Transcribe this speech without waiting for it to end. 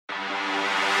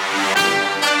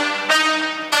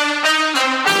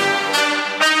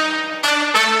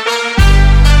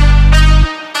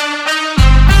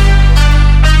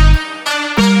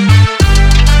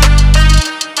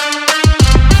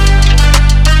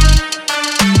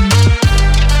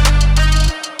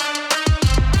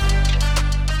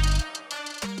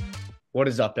What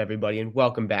is up, everybody, and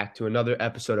welcome back to another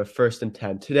episode of First and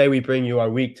 10. Today, we bring you our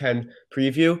Week 10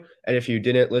 preview, and if you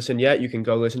didn't listen yet, you can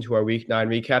go listen to our Week 9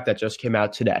 recap that just came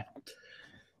out today.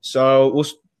 So we'll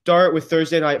start with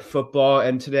Thursday Night Football,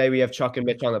 and today we have Chuck and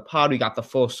Mitch on the pod. We got the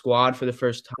full squad for the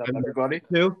first time. What's up, everybody?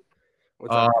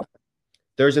 What's up?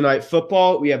 Thursday Night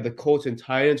Football, we have the Colts and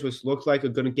Titans, which looks like a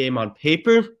good game on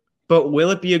paper, but will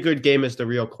it be a good game is the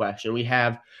real question. We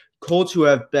have Colts who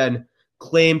have been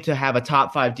claimed to have a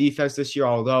top 5 defense this year,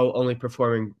 although only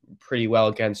performing pretty well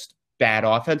against bad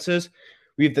offenses.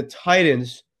 We have the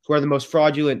Titans, who are the most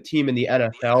fraudulent team in the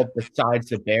NFL besides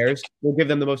the Bears. We'll give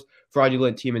them the most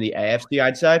fraudulent team in the AFC,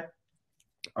 I'd say.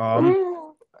 I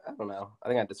don't know. I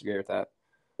think I disagree with that.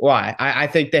 Why? I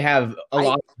think they have a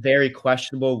lot of very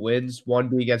questionable wins, one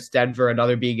being against Denver,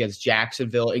 another being against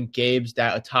Jacksonville, in games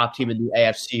that a top team in the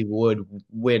AFC would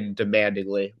win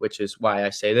demandingly, which is why I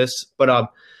say this.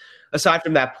 But aside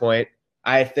from that point,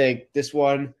 I think this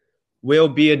one will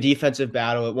be a defensive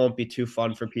battle. It won't be too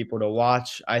fun for people to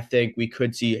watch. I think we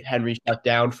could see Henry shut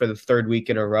down for the third week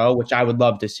in a row, which I would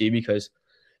love to see because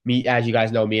as you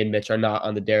guys know, me and Mitch are not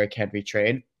on the Derrick Henry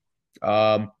train.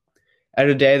 End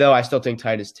of the day, though, I still think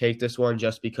Titans take this one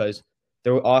just because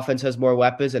their offense has more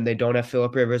weapons and they don't have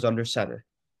Phillip Rivers under center.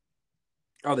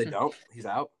 Oh, they don't? He's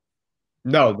out?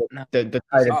 No, the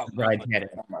Titans Ryan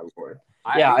Tannehill.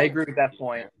 Yeah, I agree with that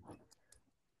point.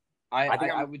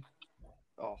 I would.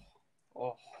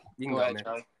 You can Go go, ahead, Mitch.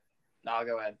 Charlie. No,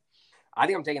 go ahead. I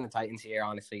think I'm taking the Titans here,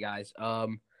 honestly, guys.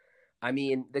 I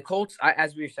mean, the Colts,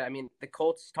 as we said, the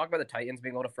Colts, talk about the Titans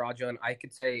being a little fraudulent. I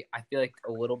could say I feel like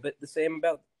a little bit the same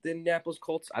about the Indianapolis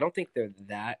Colts. I don't think they're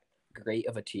that great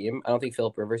of a team. I don't think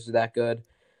Phillip Rivers is that good.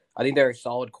 I think they're a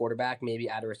solid quarterback, maybe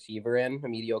add a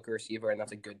mediocre receiver, and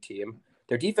that's a good team.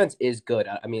 Their defense is good.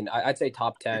 I mean, I'd say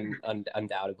top 10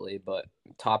 undoubtedly, but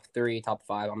top 3, top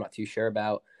 5, I'm not too sure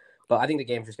about. But I think the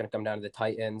game's just going to come down to the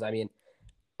Titans. I mean,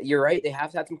 you're right. They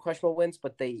have had some questionable wins,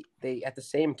 but they at the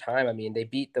same time, I mean, they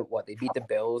beat the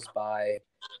Bills by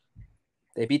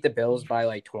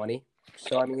like 20.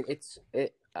 So I mean,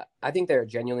 I think they're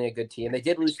genuinely a good team. They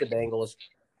did lose to the Bengals.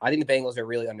 I think the Bengals are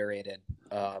really underrated.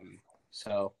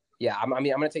 So yeah, I'm going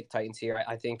to take the Titans here.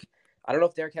 I don't know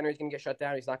if Derrick Henry's going to get shut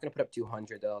down. He's not going to put up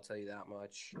 200, though. I'll tell you that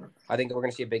much. I think we're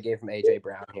going to see a big game from A.J.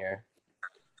 Brown here.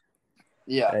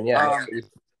 Yeah. And yeah.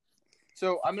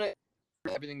 So I'm going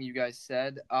to everything you guys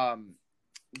said.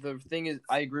 The thing is,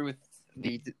 I agree with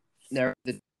the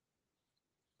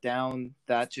down.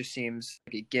 That just seems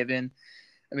like a given.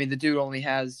 I mean, the dude only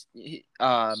has he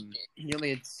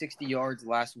only had 60 yards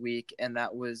last week, and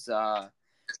that was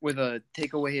with a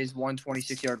take away his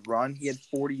 126-yard run. He had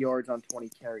 40 yards on 20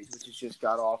 carries, which is just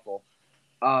god awful.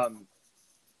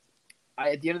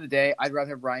 At the end of the day, I'd rather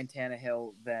have Ryan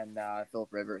Tannehill than Phillip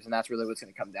Rivers, and that's really what's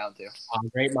going to come down to.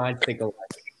 Great minds think alike.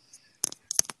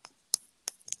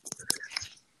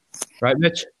 Right,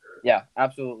 Mitch? Yeah,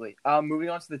 absolutely. Moving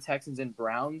on to the Texans and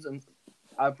Browns, and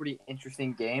a pretty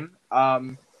interesting game.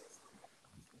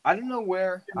 I don't know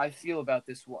where I feel about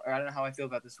this one. I don't know how I feel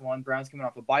about this one. Browns coming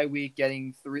off a bye week,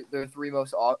 getting their 3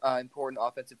 most important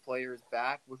offensive players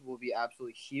back, which will be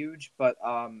absolutely huge. But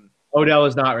Odell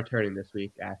is not returning this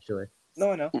week, actually.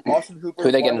 No, I know. Austin Hooper,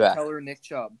 Who they getting back? Keller, Nick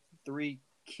Chubb, 3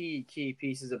 key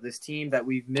pieces of this team that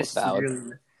we've missed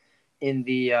severely in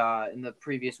the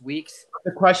previous weeks.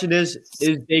 The question is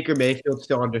Baker Mayfield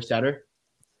still under center?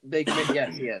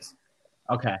 Yes, he is.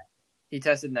 Okay. He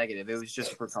tested negative. It was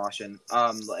just a precaution,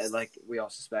 like we all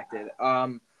suspected.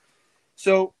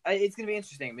 So it's gonna be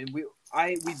interesting. I mean, we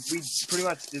pretty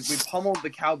much we pummeled the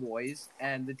Cowboys,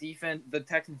 and the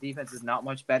Texans defense is not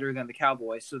much better than the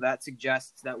Cowboys. So that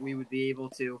suggests that we would be able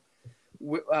to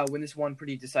win this one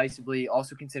pretty decisively.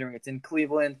 Also considering it's in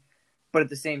Cleveland, but at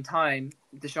the same time,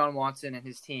 Deshaun Watson and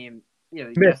his team, yes,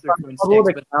 they're doing sticks,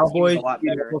 but the team is a lot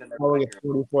better than their following a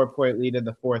 44-point lead in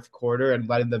the fourth quarter and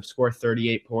letting them score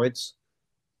 38 points.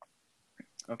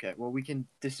 Okay, well, we can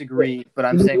disagree, but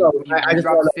I'm saying we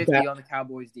dropped 50 on the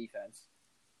Cowboys' defense.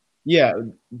 Yeah,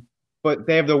 but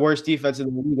they have the worst defense in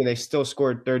the league, and they still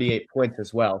scored 38 points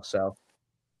as well. So,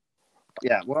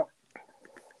 yeah, well,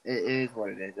 it is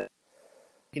what it is. We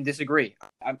can disagree.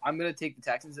 I'm going to take the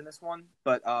Texans in this one,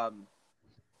 but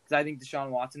because I think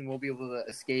Deshaun Watson will be able to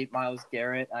escape Myles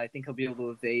Garrett. I think he'll be able to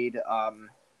evade a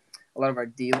lot of our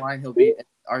D-line.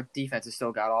 Our defense is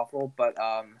still god-awful, but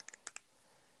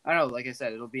I don't know. Like I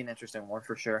said, it'll be an interesting one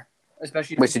for sure.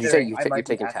 Especially. Wait, did you say you're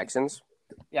taking Texans?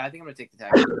 Yeah, I think I'm going to take the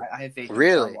Texans. I have faith in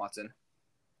Deshaun Watson.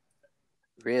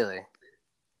 Really?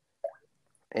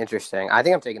 Interesting. I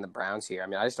think I'm taking the Browns here. I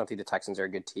mean, I just don't think the Texans are a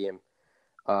good team.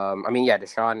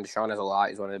 Deshaun has a lot.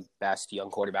 He's one of the best young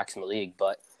quarterbacks in the league,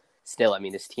 but still, I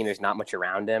mean, this team, there's not much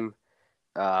around him.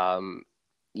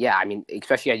 Yeah, I mean,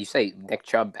 especially as you say, Nick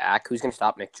Chubb back. Who's going to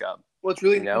stop Nick Chubb? Well, it's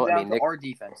really You know, down to our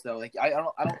defense, though. Like, I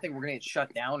don't think we're gonna get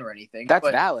shut down or anything. That's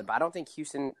valid, but I don't think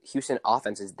Houston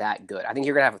offense is that good. I think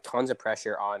you're gonna have tons of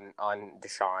pressure on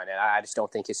Deshaun, and I just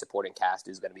don't think his supporting cast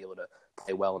is gonna be able to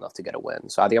play well enough to get a win.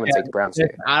 So I think I'm gonna take the Browns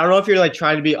here. I don't know if you're like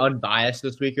trying to be unbiased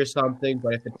this week or something,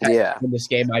 but if the Texans win this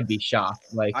game, I'd be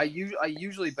shocked. Like I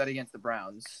usually bet against the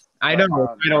Browns. I know,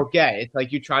 I don't get it. It's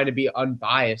like you trying to be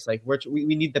unbiased. Like we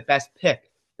need the best pick.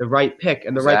 The right pick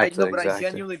and the right. No, but I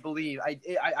genuinely believe.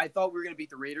 I thought we were going to beat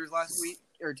the Raiders last week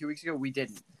or 2 weeks ago. We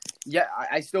didn't. Yeah,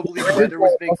 I still believe the weather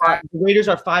was a big factor. The Raiders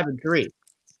are 5-3.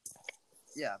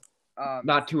 Yeah.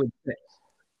 Not 2-6.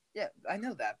 Yeah, I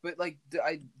know that, but like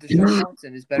Deshaun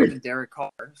Watson is better than Derek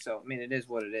Carr, so I mean it is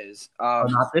what it is.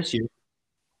 Not this year.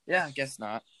 Yeah, I guess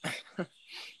not.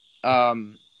 Yeah,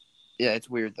 it's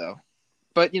weird though,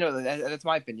 but that's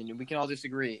my opinion. We can all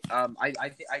disagree.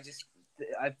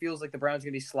 It feels like the Browns are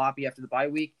going to be sloppy after the bye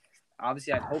week.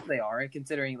 Obviously, I hope they are. And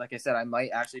considering, like I said, I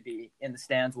might actually be in the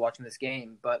stands watching this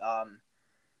game. But, I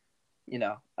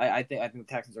think the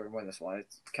Texans are going to win this one. It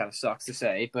kind of sucks to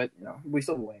say, but we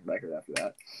still have a winning record after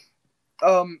that.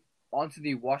 On to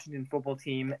the Washington football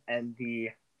team and the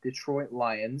Detroit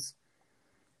Lions.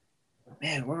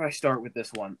 Man, where do I start with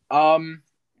this one? I'm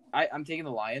taking the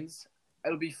Lions.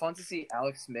 It'll be fun to see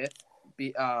Alex Smith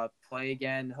play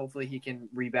again. Hopefully he can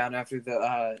rebound after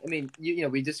the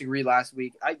we disagreed last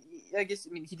week. I guess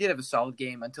he did have a solid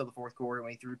game until the fourth quarter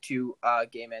when he threw 2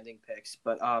 game-ending picks,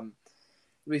 but it'll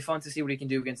be fun to see what he can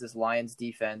do against this Lions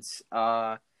defense.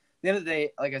 At the end of the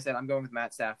day, like I said, I'm going with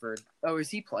Matt Stafford. Oh,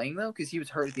 is he playing though? Because he was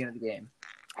hurt at the end of the game.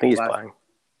 I think he's playing.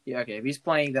 Yeah, okay. If he's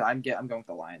playing, then I'm going with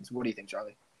the Lions. What do you think,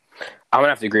 Charlie? I'm gonna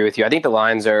have to agree with you. I think the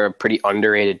Lions are a pretty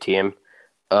underrated team.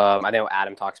 I know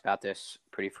Adam talks about this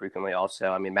pretty frequently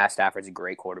also. I mean, Matt Stafford's a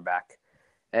great quarterback.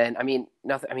 And,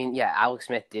 Alex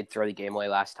Smith did throw the game away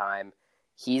last time.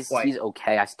 He's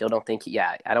okay. I still don't think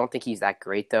I don't think he's that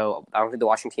great, though. I don't think the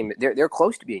Washington team – they're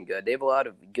close to being good. They have a lot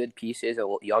of good pieces, a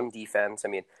young defense. I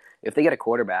mean, if they get a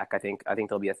quarterback, I think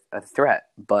they'll be a threat.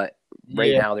 But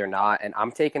right now they're not. And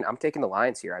I'm taking the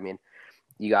Lions here. I mean,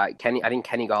 you got Kenny – I think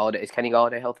Kenny Golladay – is Kenny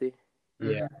Golladay healthy?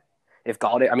 Yeah. If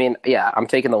Golladay – I'm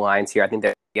taking the Lions here. I think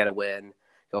they're get a win,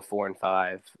 go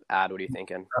 4-5. Ad, what are you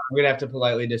thinking? I'm gonna have to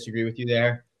politely disagree with you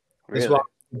there. Really? This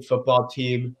Washington football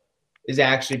team is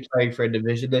actually playing for a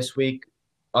division this week,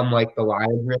 unlike the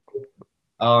Lions.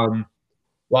 Really.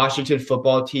 Washington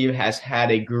football team has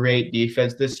had a great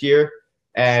defense this year,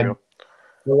 and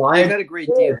the Lions had a great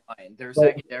D line. Their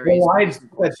secondary. The Lions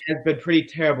has been pretty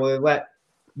terrible. They let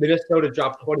Minnesota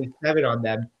drop 27 on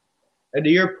them. And to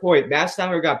your point, Matt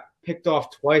Stafford got picked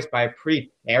off twice by a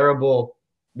pretty terrible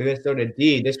Minnesota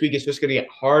D. This week it's just going to get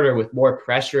harder with more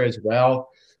pressure as well.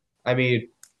 I mean,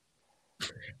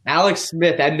 Alex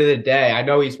Smith, end of the day, I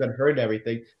know he's been hurt and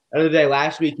everything. End of the day,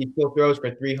 last week he still throws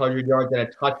for 300 yards and a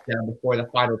touchdown before the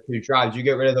final 2 drives. You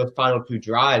get rid of those final 2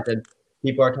 drives, and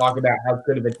people are talking about how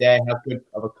good of a day, how good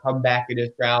of a comeback it is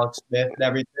for Alex Smith and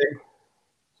everything.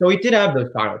 So he did have those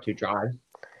final 2 drives.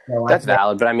 So that's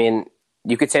valid, but I mean,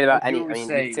 you could say that about any. You could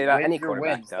say that about any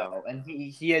quarterback, though. And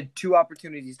he had 2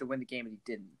 opportunities to win the game, and he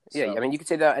didn't. So. Yeah, I mean, you could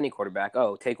say that about any quarterback.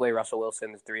 Oh, take away Russell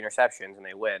Wilson's 3 interceptions, and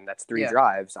they win. That's 3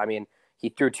 drives. I mean, he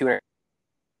threw 2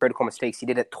 critical mistakes. He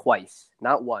did it twice,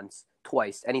 not once,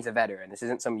 twice. And he's a veteran. This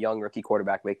isn't some young rookie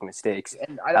quarterback making mistakes.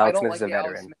 And Alex Smith is a veteran.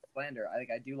 Alex Smith slander.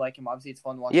 I do like him. Obviously, it's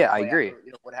fun to watch. Yeah, I agree.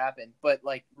 What happened, but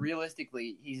like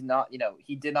realistically, he's not.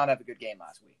 He did not have a good game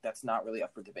last week. That's not really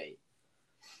up for debate.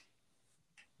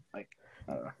 Like.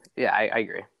 Yeah, I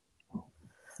agree.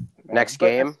 Next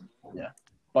game. Yeah.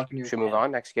 Buccaneers. Should we move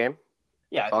on? Next game.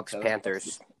 Yeah. Bucks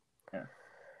Panthers.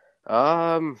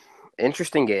 Yeah.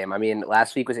 Interesting game. I mean,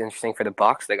 last week was interesting for the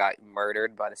Bucks. They got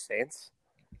murdered by the Saints.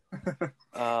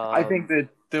 I think that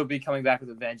they'll be coming back with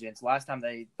a vengeance. Last time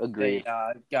they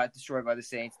got destroyed by the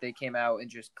Saints, they came out and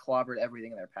just clobbered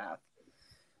everything in their path.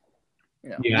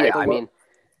 Yeah, I mean,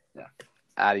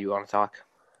 How do you want to talk?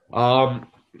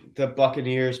 The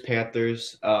Buccaneers,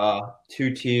 Panthers,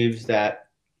 2 teams that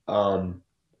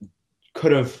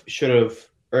could have, should have,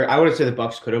 or I wouldn't say the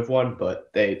Bucs could have won,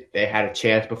 but they had a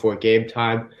chance before game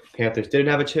time. Panthers didn't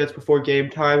have a chance before game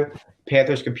time.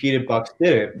 Panthers competed, Bucs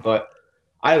didn't. But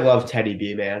I love Teddy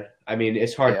B, man. I mean,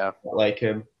 it's hard to like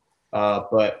him,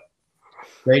 but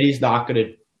Brady's not going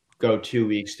to go 2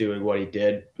 weeks doing what he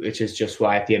did, which is just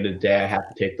why at the end of the day I have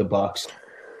to take the Bucs.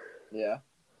 Yeah.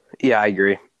 Yeah, I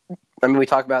agree. I mean, we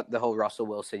talked about the whole Russell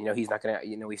Wilson. He's not going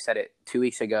to. We said it 2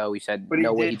 weeks ago. We said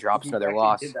no way he drops another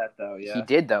loss. He did that though. Yeah. He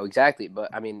did though, exactly.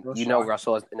 But I mean,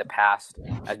 Russell in the past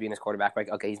as being his quarterback. Like,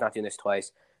 okay, he's not doing this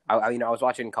twice. I was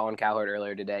watching Colin Cowherd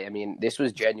earlier today. I mean, this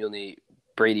was genuinely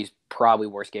Brady's probably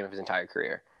worst game of his entire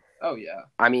career. Oh yeah.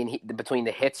 I mean, between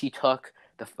the hits he took,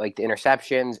 the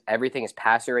interceptions, everything, his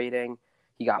passer rating.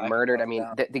 He got murdered. I mean,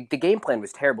 the game plan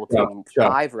was terrible too.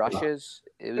 5 rushes.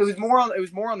 It was more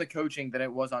on the coaching than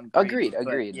it was on Brady.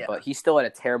 Agreed. But he still had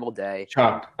a terrible day.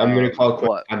 Chuck, I'm going to call a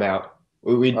quick timeout.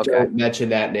 We don't mention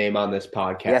that name on this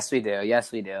podcast.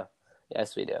 Yes, we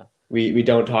do. We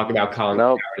don't talk about Colin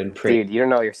Cowherd and Prince. Dude, you don't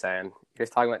know what you're saying. You're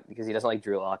just talking about because he doesn't like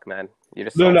Drew Lock, man. You're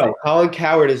just no. Colin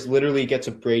Cowherd literally gets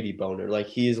a Brady boner. Like,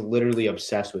 he is literally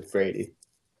obsessed with Brady.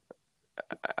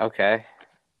 Okay.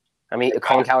 I mean,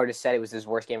 Colin Cowherd just said it was his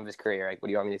worst game of his career. Like, what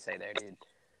do you want me to say there, dude?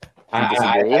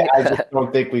 I just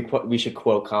don't think we should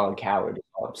quote Colin Cowherd.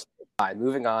 All right,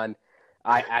 moving on.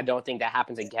 I don't think that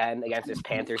happens again against this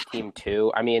Panthers team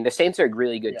too. I mean, the Saints are a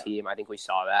really good team. I think we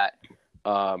saw that.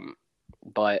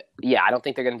 But yeah, I don't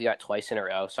think they're going to do that twice in a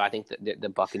row. So I think that the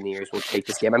Buccaneers will take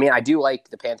this game. I mean, I do like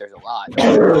the Panthers a lot.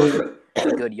 They're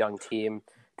a good young team.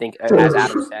 I think, as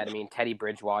Adam said, I mean, Teddy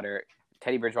Bridgewater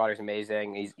is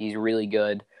amazing. He's really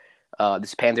good.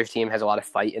 This Panthers team has a lot of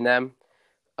fight in them.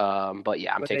 But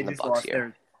yeah, I'm taking the Bucs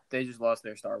here. They just lost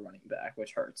their star running back,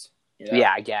 which hurts.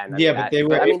 Yeah, again. But they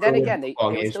were. I mean, then again, they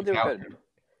were still doing good.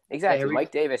 Exactly.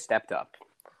 Mike Davis stepped up.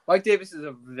 Mike Davis is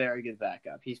a very good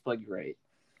backup. He's played great.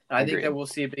 And I think that we'll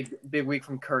see a big week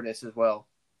from Curtis as well.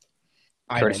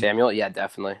 Curtis Samuel, yeah,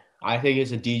 definitely. I think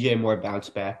it's a DJ Moore bounce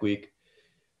back week.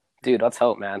 Dude, let's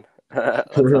hope, man.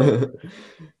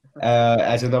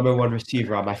 As a number 1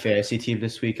 receiver on my fantasy team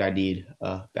this week, I need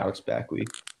a bounce back week.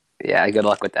 Yeah, good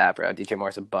luck with that, bro. DJ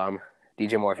Moore's a bum.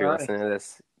 DJ Moore, if you're listening to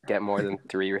this, get more than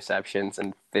 3 receptions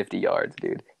and 50 yards,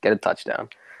 dude. Get a touchdown.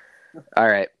 All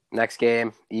right, next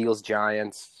game,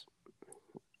 Eagles-Giants.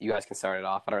 You guys can start it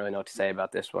off. I don't really know what to say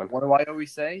about this one. What do I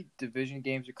always say? Division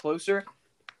games are closer.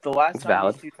 The last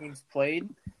time these 2 teams played,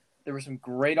 there was some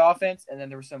great offense, and then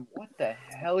there were some "what the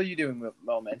hell are you doing"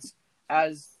 moments,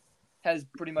 as has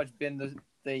pretty much been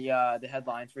the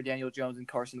headlines for Daniel Jones and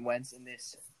Carson Wentz in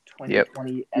this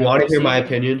 2020. You want to hear my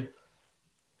opinion?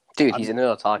 Dude, he's in the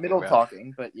middle of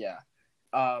talking. But yeah.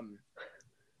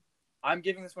 I'm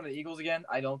giving this one to the Eagles again.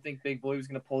 I don't think Big Blue's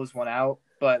going to pull this one out,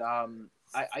 but I'm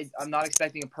not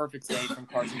expecting a perfect day from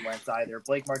Carson Wentz either.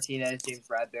 Blake Martinez, James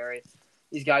Bradbury,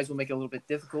 these guys will make it a little bit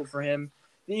difficult for him.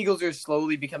 The Eagles are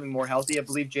slowly becoming more healthy. I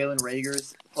believe Jalen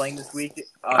Reagor's playing this week.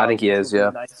 I think he is,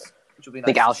 yeah. Nice, I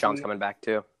think Alshon's coming back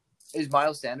too. Is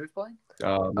Miles Sanders playing?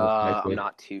 I'm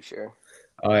not too sure.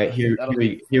 All right, here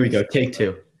we go. Take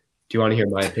 2. Do you want to hear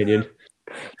my opinion?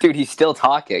 Dude, he's still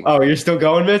talking. Oh, you're still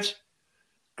going, Mitch?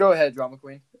 Go ahead, Drama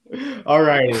Queen. All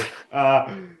right.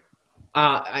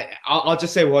 I'll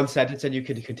just say one sentence and you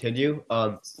can continue.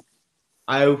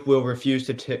 I will refuse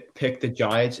to pick the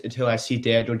Giants until I see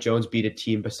Daniel Jones beat a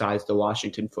team besides the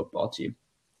Washington football team.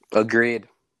 Agreed.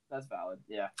 That's valid.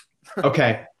 Yeah.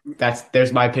 Okay.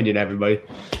 There's my opinion, everybody.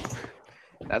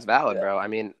 That's valid, bro. I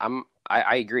mean,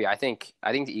 I agree. I think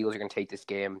the Eagles are going to take this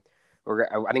game.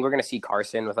 I think we're going to see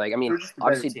Carson with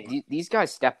obviously these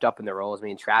guys stepped up in their roles. I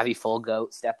mean, Travis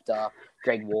Fulgoat stepped up,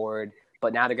 Greg Ward,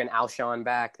 but now they're getting Alshon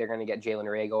back. They're going to get Jalen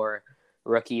Reagor,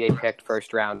 rookie they picked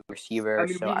first round receiver. I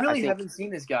mean, we really haven't seen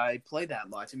this guy play that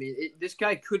much. I mean, this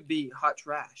guy could be hot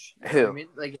trash. Who? I mean,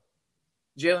 like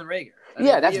Jalen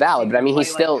Reagor. That's valid, but I mean,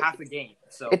 he's still half a game.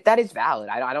 So that is valid.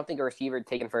 I don't think a receiver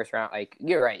taken first round. Like,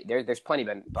 you're right. There's plenty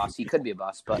been busts. He could be a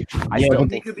bust, but I still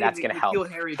think that's going to help.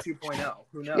 Harry 2.0.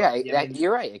 Who knows? Yeah,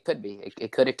 you're right. It could be.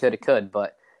 It could.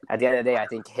 But at the end of the day, I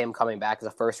think him coming back as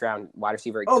a first round wide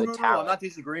receiver, talent. No, I'm not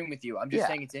disagreeing with you. I'm just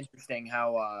saying it's interesting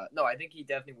how. No, I think he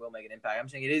definitely will make an impact. I'm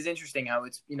saying it is interesting how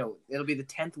it's it'll be the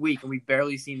 10th week and we've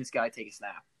barely seen this guy take a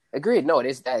snap. Agreed. No, it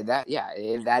is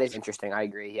that is interesting. I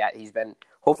agree. Yeah, he's been.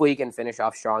 Hopefully, he can finish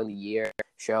off strong the year.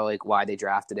 Show why they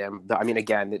drafted him. I mean,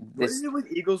 again, what is it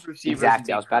with Eagles receivers?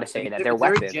 Exactly. I was about to say that they're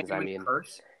weapons. I mean,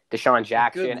 Deshaun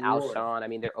Jackson, Alshon. I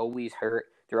mean, they're always hurt.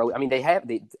 You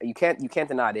can't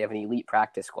deny they have an elite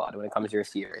practice squad when it comes to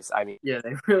receivers. I mean, yeah,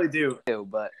 they really do.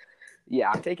 But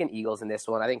yeah, I'm taking Eagles in this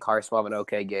one. I think Carson will have an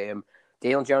okay game.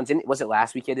 Daniel Jones, was it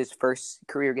last week he had his first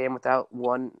career game without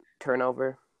 1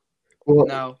 turnover? Well,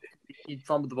 no, he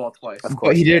fumbled the ball twice. Of course,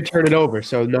 but he didn't turn it over,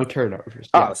 so no turnovers.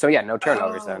 Yeah. Oh, so yeah, no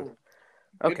turnovers then.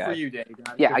 Okay. Good for you, Danny.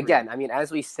 Yeah, again, I mean,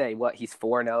 as we say, he's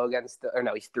 4-0 against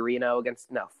he's 3-0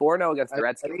 against 4-0 against the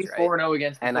Redskins, right? 4-0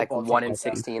 against and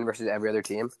 1-16 versus every other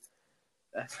team.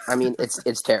 I mean,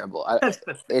 it's terrible. That's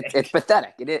pathetic. It's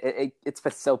pathetic. It's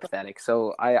so pathetic.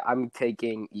 So I'm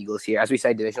taking Eagles here. As we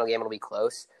said, divisional game will be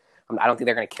close. I don't think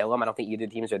they're going to kill them. I don't think either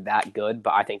teams are that good,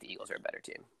 but I think the Eagles are a better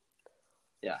team.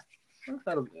 Yeah.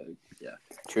 That'll be, yeah.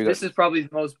 True. This is probably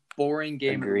the most boring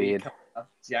game. Agreed.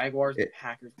 Jaguars and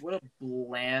Packers. What a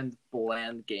bland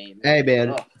game. Hey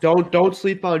man, don't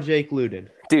sleep on Jake Luton.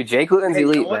 Dude, Jake Luton's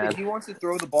elite, man. If he wants to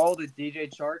throw the ball to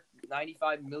DJ Chark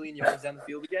 95 million yards down the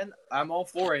field again, I'm all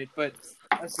for it. But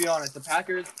let's be honest, if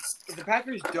the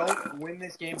Packers don't win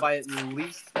this game by at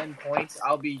least 10 points,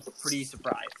 I'll be pretty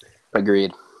surprised.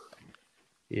 Agreed.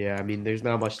 Yeah, I mean, there's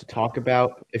not much to talk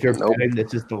about. If you're betting,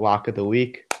 this is the lock of the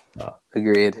week.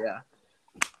 Agreed. Yeah.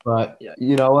 But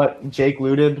you know what? Jake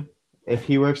Luton, if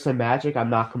he works some magic, I'm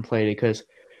not complaining because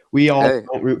we all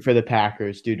don't root for the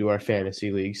Packers due to our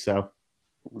fantasy league. So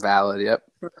valid, yep.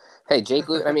 Hey, Jake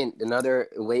Luton, I mean, another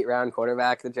late round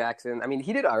quarterback, the Jackson. I mean,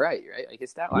 he did all right? Like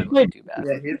his stat line wasn't too bad.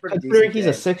 Yeah, he did pretty considering he's a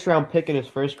 6th-round pick in his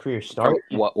first career start.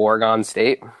 What, Oregon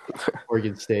State?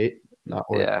 Oregon State, not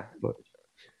Oregon. Yeah. But.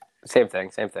 Same thing.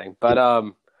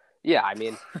 But yeah, I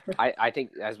mean, I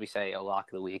think, as we say, a lock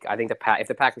of the week. I think if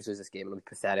the Packers lose this game, it'll be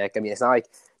pathetic. I mean, it's not like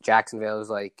Jacksonville is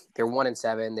like they're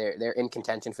 1-7. They're in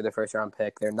contention for their first round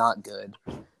pick. They're not good.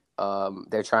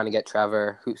 They're trying to get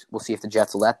Trevor. We'll see if the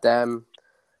Jets let them.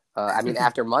 I mean,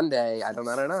 after Monday, I don't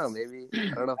know. Maybe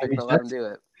I don't know if they're gonna let them do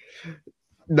it.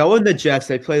 Knowing the Jets,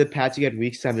 they play the Pats again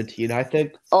week 17. I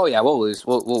think. Oh yeah, we'll lose.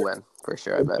 We'll win for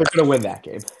sure. I bet. We're gonna win that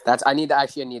game. I need.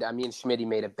 Me and Schmitty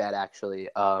made a bet actually.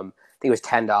 I think it was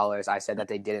 $10. I said that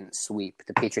they didn't sweep.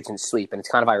 The Patriots didn't sweep, and it's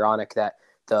kind of ironic that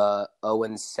the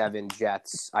 0-7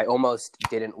 Jets. I almost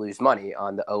didn't lose money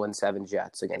on the 0-7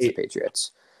 Jets against the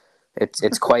Patriots.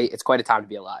 It's quite a time to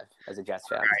be alive as a Jets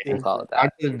fan. Right. We'll call it that. On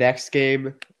to the next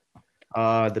game,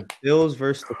 the Bills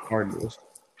versus the Cardinals.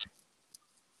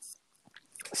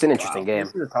 It's an interesting game.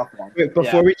 This is a tough one.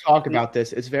 Before we talk about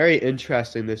this, it's very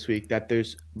interesting this week that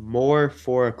there's more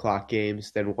 4:00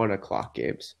 games than 1:00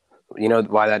 games. You know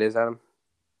why that is, Adam?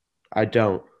 I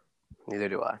don't. Neither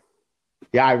do I.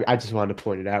 Yeah, I just wanted to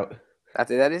point it out.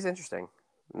 That is interesting.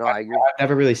 No, I agree. I've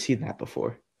never really seen that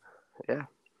before. Yeah.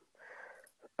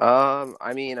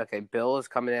 I mean, okay, Bills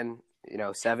coming in,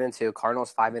 7-2,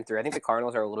 Cardinals 5-3. I think the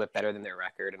Cardinals are a little bit better than their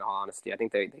record, in all honesty. I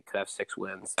think they could have 6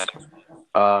 wins.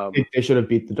 I think they should have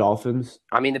beat the Dolphins.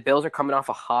 I mean, the Bills are coming off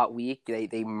a hot week.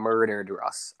 They murdered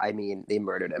Russ. I mean, they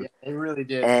murdered him. Yeah, they really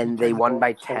did. And they won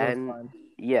by 10.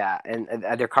 Yeah, and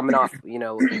they're coming off,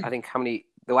 I think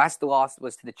the last loss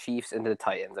was to the Chiefs and to the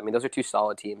Titans. I mean, those are 2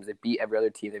 solid teams. They beat every other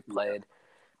team they've played.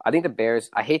 I think the Bears,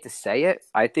 I hate to say it,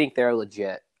 I think they're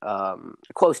legit.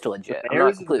 Close to legit. I'm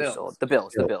not completely sold. The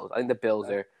Bills. I think the Bills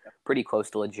are pretty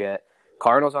close to legit.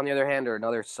 Cardinals, on the other hand, are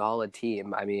another solid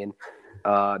team. I mean,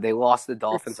 they lost to the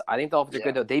Dolphins. I think the Dolphins are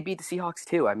good, though. They beat the Seahawks,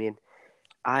 too. I mean,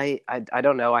 I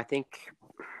don't know. I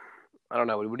don't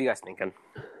know. What are you guys thinking?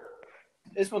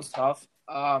 This one's tough.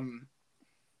 I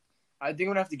think I'm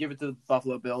going to have to give it to the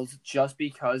Buffalo Bills just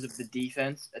because of the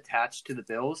defense attached to the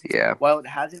Bills. Yeah. While it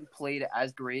hasn't played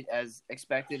as great as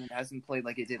expected and hasn't played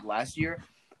like it did last year,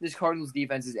 this Cardinals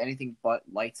defense is anything but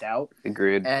lights out.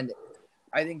 Agreed. And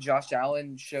I think Josh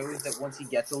Allen shows that once he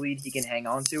gets a lead, he can hang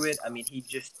on to it. I mean, he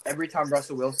just – every time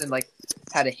Russell Wilson,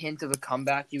 had a hint of a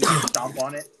comeback, he would just stomp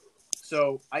on it.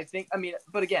 So I think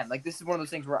 – but again, this is one of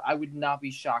those things where I would not be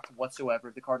shocked whatsoever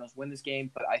if the Cardinals win this game.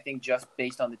 But I think just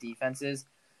based on the defenses,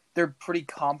 they're pretty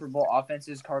comparable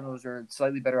offenses. Cardinals are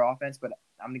slightly better offense, but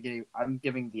I'm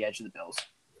giving the edge to the Bills.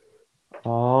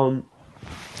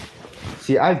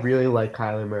 See, I really like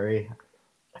Kyler Murray.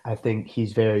 I think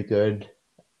he's very good.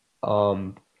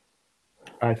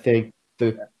 I think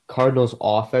the Cardinals'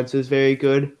 offense is very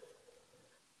good.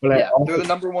 But they're the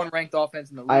number 1 ranked offense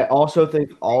in the league. I also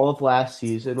think all of last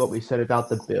season, what we said about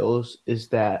the Bills is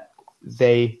that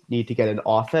they need to get an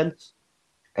offense,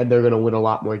 and they're going to win a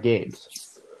lot more games.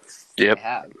 Yep. They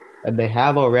have. And they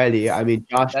have already. I mean,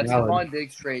 Josh Allen. That Stephon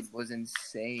Diggs trade was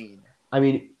insane. I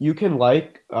mean, you can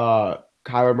like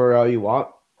Kyler Murray all you want,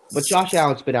 but Josh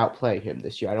Allen's been outplaying him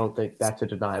this year. I don't think that's a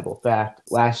deniable fact.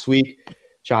 Last week,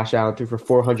 Josh Allen threw for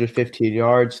 415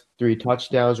 yards, 3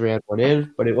 touchdowns, ran 1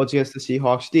 in, but it was against the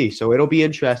Seahawks D. So it'll be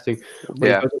interesting.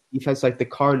 When a defense like the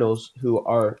Cardinals, who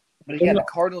are but again, the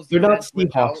Cardinals they're not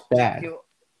Seahawks bad,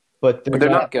 but they're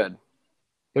not good.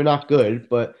 They're not good,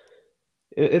 but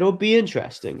it'll be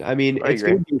interesting. I mean, it's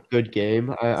going to be a good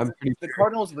game. I'm pretty the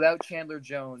Cardinals without Chandler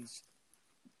Jones,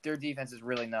 their defense is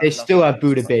really not. They still have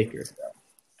Budda Baker.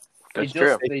 That's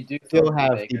true. They do still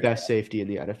have the best safety in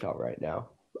the NFL right now.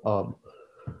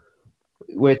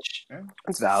 which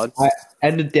That's valid.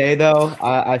 end of the day, though,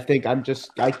 I think I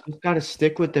just got to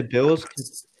stick with the Bills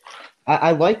because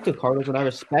I like the Cardinals and I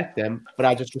respect them, but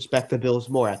I just respect the Bills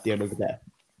more at the end of the day.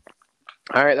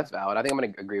 All right, that's valid. I think I'm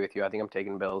going to agree with you. I think I'm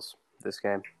taking Bills this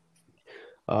game.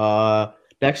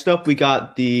 Next up, we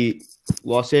got the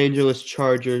Los Angeles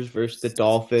Chargers versus the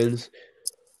Dolphins.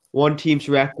 One team's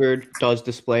record does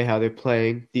display how they're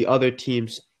playing. The other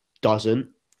team's doesn't,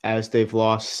 as they've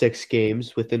lost 6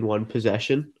 games within one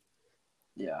possession.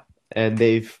 Yeah. And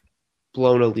they've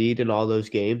blown a lead in all those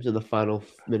games in the final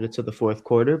minutes of the fourth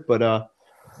quarter. But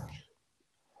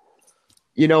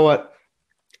you know what?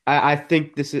 I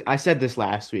think this is. I said this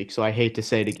last week, so I hate to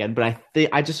say it again, but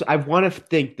I want to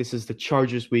think this is the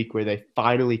Chargers week where they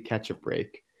finally catch a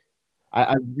break.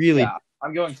 I really. Yeah,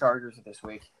 I'm going Chargers this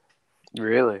week.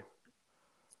 Really?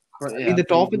 I mean, the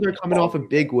Dolphins are coming off a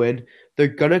big win. They're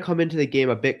gonna come into the game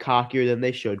a bit cockier than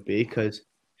they should be because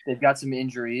they've got some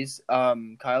injuries.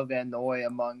 Kyle Van Noy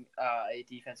among a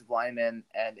defensive lineman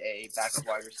and a backup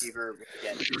wide receiver, which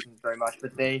again isn't very much,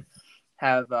 but they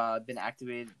have been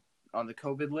activated on the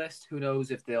COVID list. Who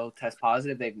knows if they'll test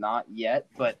positive? They've not yet,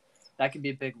 but that could be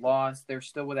a big loss. They're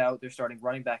still without their starting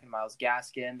running back in Myles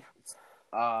Gaskin.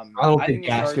 I don't think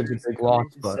Gaskin's a big loss,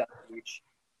 but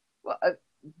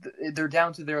they're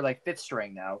down to their fifth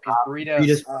string now because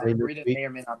Burita may or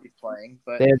may not be playing.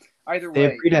 But either way, they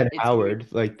have Burita and Howard,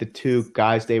 like the two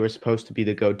guys they were supposed to be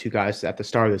the go-to guys at the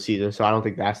start of the season. So I don't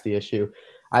think that's the issue.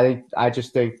 I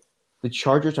just think the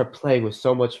Chargers are playing with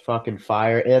so much fucking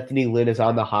fire. Anthony Lynn is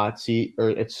on the hot seat,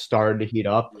 or it's starting to heat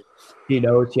up. He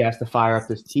knows he has to fire up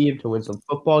this team to win some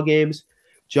football games.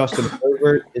 Justin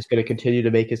Herbert is going to continue to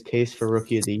make his case for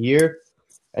Rookie of the Year.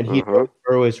 And he knows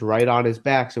Burrow is right on his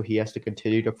back, so he has to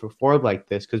continue to perform like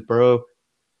this because Burrow,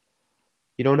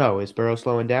 you don't know. Is Burrow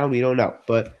slowing down? We don't know.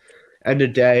 But end of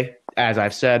the day, as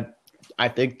I've said, I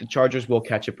think the Chargers will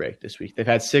catch a break this week. They've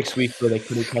had 6 weeks where they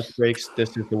couldn't catch breaks.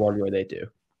 This is the one where they do.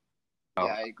 Yeah,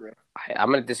 I agree. I'm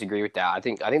going to disagree with that. I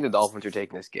think the Dolphins are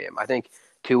taking this game. I think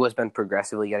Tua's been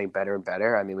progressively getting better and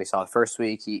better. I mean, we saw the first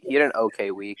week. He had an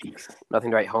okay week.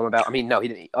 Nothing to write home about. I mean, no, he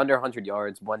didn't. Under 100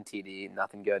 yards, 1 TD,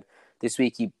 nothing good. This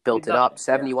week he built it up,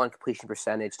 71 completion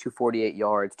percentage, 248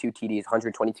 yards, 2 TDs,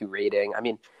 122 rating. I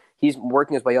mean, he's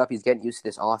working his way up. He's getting used to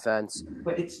this offense.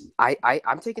 But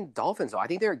I'm taking Dolphins, though. I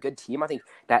think they're a good team. I think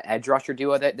that edge rusher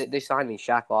duo that they signed,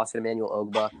 Shaq Lawson, Emmanuel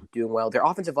Ogbah, doing well. Their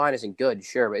offensive line isn't good,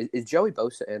 sure. But is Joey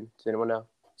Bosa in? Does anyone know?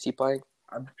 Is he playing?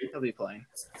 He'll be playing.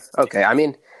 Okay, I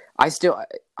mean, I still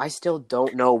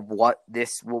don't know why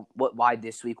this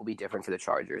week will be different for the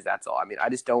Chargers. That's all. I mean, I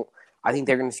just don't. I think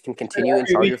they're going to continue in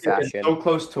Charger fashion. So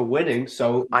close to winning,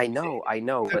 so I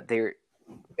know, but they're.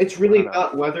 It's really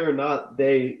not whether or not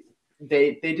they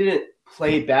didn't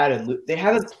play bad and they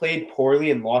haven't played poorly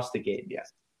and lost a game yet.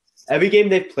 Every game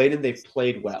they've played in, they've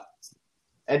played well,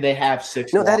 and they have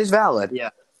 6. No, that is valid. Yeah.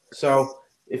 So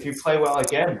if you play well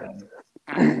again,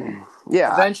 then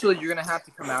yeah, eventually you're going to have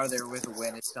to come out of there with a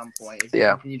win at some point if you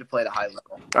continue to play at a high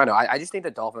level. I know. I just think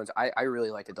the Dolphins. I really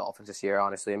like the Dolphins this year.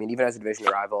 Honestly, I mean, even as a division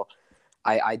rival.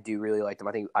 I do really like them.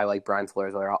 I think I like Brian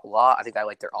Flores a lot. I think I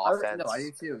like their offense. I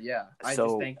do too. Yeah, I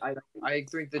think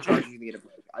the Chargers are gonna get a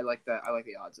break. I like that. I like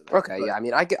the odds of that. Okay, yeah. I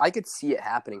mean, I could see it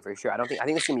happening for sure. I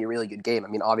think it's gonna be a really good game. I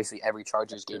mean, obviously every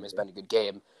Chargers game has been a good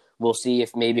game. We'll see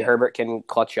if maybe Herbert can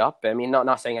clutch up. I mean,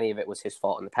 not saying any of it was his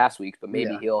fault in the past weeks, but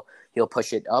maybe he'll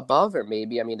push it above, or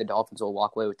maybe the Dolphins will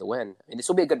walk away with the win. I mean, this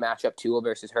will be a good matchup, Tua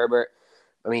versus Herbert.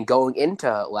 I mean, going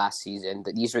into last season,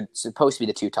 these were supposed to be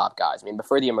the 2 top guys. I mean,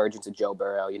 before the emergence of Joe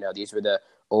Burrow, these were the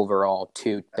overall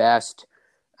 2 best.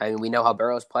 I mean, we know how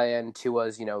Burrow's playing.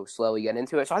 Tua's, slowly getting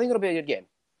into it. So I think it'll be a good game.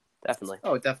 Definitely.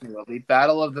 Oh, it definitely will be.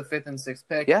 Battle of the 5th and 6th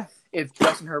pick. Yeah. If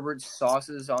Justin Herbert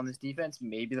sauces on this defense,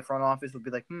 maybe the front office will be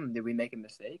like, did we make a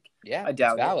mistake? Yeah, I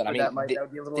doubt valid. it. I mean, that would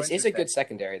be a little this is a good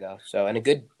secondary, though. So, and a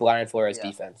good Brian Flores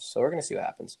defense. So we're going to see what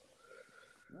happens.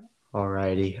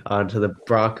 Alrighty, on to the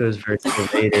Broncos versus the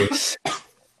Raiders.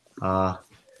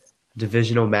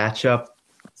 Divisional matchup.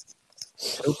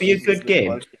 It'll be a good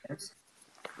game.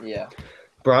 Yeah.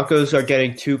 Broncos are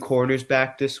getting 2 corners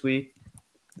back this week.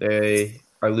 They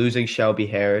are losing Shelby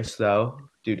Harris, though,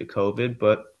 due to COVID,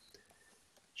 but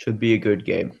should be a good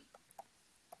game.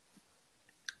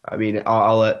 I mean,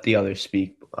 I'll let the others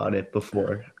speak on it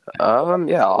before. Yeah,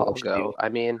 I'll go. I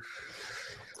mean,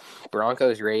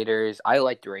 Broncos, Raiders. I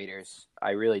like the Raiders.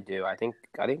 I really do. I think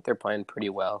they're playing pretty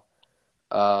well.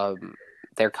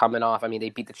 They're coming off. I mean, they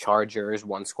beat the Chargers,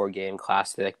 1-score game,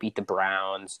 classic. Beat the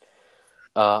Browns.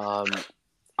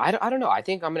 I don't know. I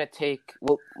think I'm gonna take.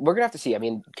 Well, we're gonna have to see. I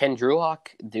mean, can Drew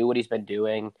Lock do what he's been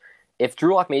doing if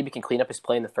Drew Lock maybe can clean up his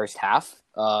play in the first half,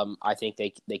 I think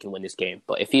they can win this game.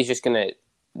 But if he's just going to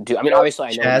do – I mean, obviously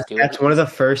I know Chaz, he's doing that's one of the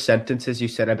first sentences you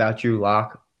said about Drew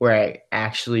Lock where I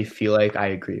actually feel like I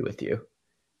agree with you.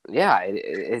 Yeah,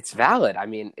 it's valid. I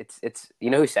mean, it's you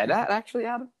know who said that actually,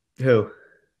 Adam? Who?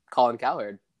 Colin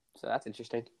Cowherd. So that's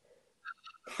interesting.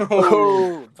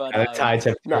 Oh, but The tides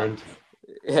have no,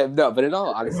 turned. no, but in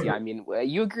all honesty, I mean,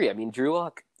 you agree. I mean, Drew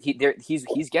Lock,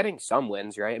 he's getting some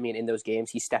wins, right? I mean, in those games,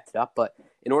 he stepped it up, but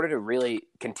in order to really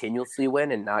continuously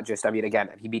win and not just, I mean, again,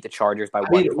 he beat the Chargers by 1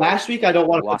 point. Last week I don't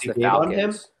want to lost put the the game Falcons. on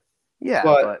him. Yeah,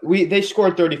 but they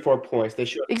scored 34 points. They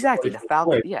should exactly the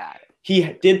Falcons. Yeah,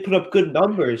 he did put up good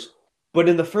numbers, but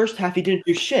in the first half he didn't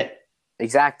do shit.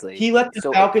 Exactly. He let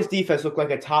the Falcons defense look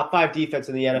like a top 5 defense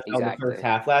in the NFL in the first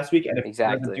half last week, and if he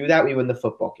doesn't do that, we win the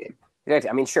football game. Exactly.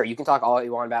 I mean, sure, you can talk all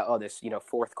you want about this,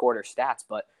 fourth quarter stats,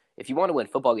 but if you want to win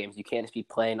football games, you can't just be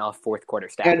playing off fourth quarter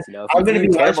stats. And I'm going to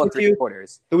be honest with you.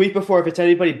 The week before, if it's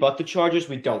anybody but the Chargers,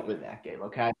 we don't win that game.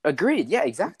 Okay. Agreed. Yeah.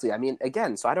 Exactly. I mean,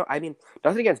 again, so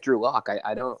nothing against Drew Lock.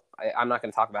 I'm not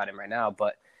going to talk about him right now,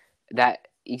 but that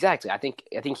exactly. I think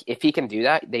if he can do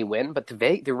that, they win. But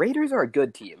the Raiders are a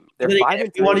good team. They're 5-3.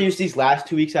 If you want to use these last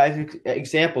 2 weeks as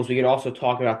examples, we could also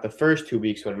talk about the first 2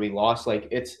 weeks when we lost. Like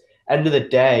it's end of the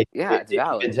day. Yeah, it's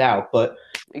valid. It's out, but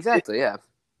exactly. Yeah.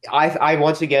 I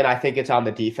once again I think it's on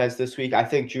the defense this week. I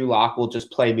think Drew Lock will just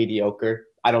play mediocre.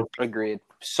 I don't agreed.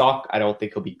 Suck. I don't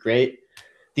think he'll be great.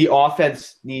 The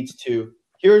offense needs to.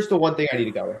 Here's the one thing I need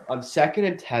to go with. On 2nd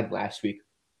and 10 last week,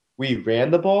 we ran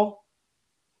the ball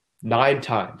 9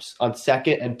 times on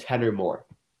 2nd and 10 or more.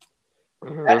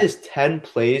 Mm-hmm. That is 10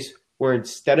 plays where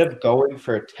instead of going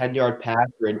for a 10-yard pass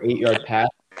or an 8-yard pass,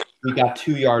 we got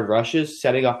 2-yard rushes,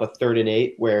 setting up a 3rd and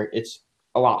 8 where it's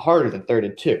a lot harder than 3rd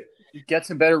and 2. You get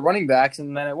some better running backs,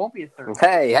 and then it won't be a 3rd.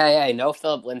 Hey, no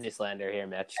Philip Lindsay slander here,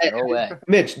 Mitch. No way.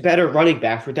 Mitch, better running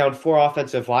backs. We're down 4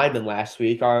 offensive linemen last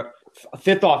week. Our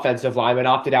 5th offensive lineman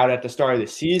opted out at the start of the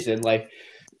season. Like,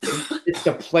 it's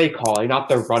the play calling, not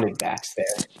the running backs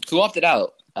there. Who opted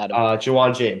out, Adam?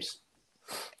 Juwan James.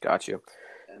 Got you.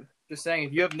 Just saying,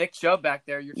 if you have Nick Chubb back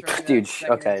there, you're turning. Dude,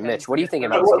 okay, Mitch, what do you think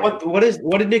about this?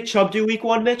 What did Nick Chubb do week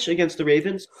 1, Mitch, against the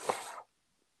Ravens?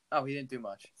 Oh, he didn't do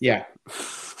much. Yeah.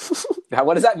 Now,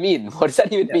 what does that mean? What does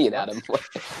that even mean, Adam?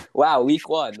 Wow, week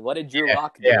 1. What did Drew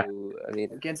Lock do? Yeah. I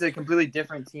mean, against a completely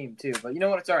different team too. But you know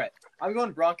what? It's all right. I'm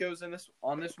going Broncos on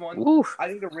this one. Oof. I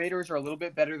think the Raiders are a little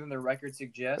bit better than their record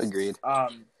suggests. Agreed.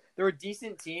 They're a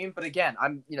decent team, but again,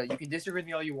 you can disagree with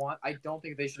me all you want. I don't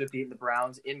think they should have beaten the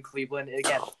Browns in Cleveland.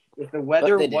 Again, if the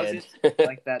weather wasn't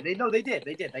like that, they did.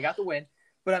 They got the win.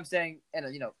 But I'm saying, and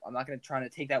I'm not going to try to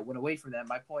take that win away from them.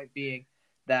 My point being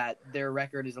that their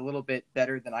record is a little bit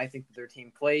better than I think that their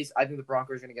team plays. I think the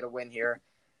Broncos are going to get a win here.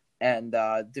 And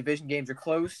division games are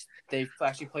close. They've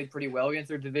actually played pretty well against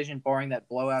their division, barring that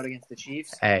blowout against the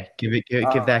Chiefs. Hey, give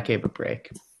that game a break.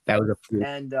 That was a fluke.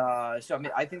 And so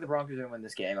I think the Broncos are going to win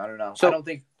this game. I don't know. So, I don't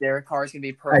think Derek Carr is going to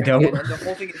be perfect. I don't. And the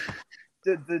whole thing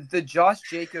is the Josh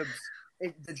Jacobs.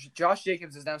 Josh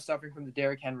Jacobs is now suffering from the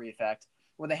Derrick Henry effect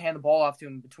when they hand the ball off to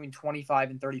him between 25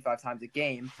 and 35 times a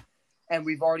game. And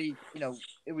we've already,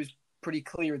 it was pretty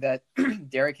clear that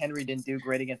Derrick Henry didn't do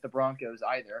great against the Broncos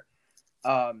either.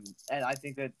 And I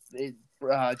think that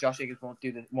Josh Jacobs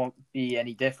won't be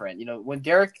any different. When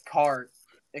Derek Carr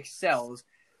excels,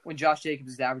 when Josh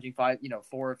Jacobs is averaging 4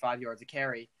 or 5 yards a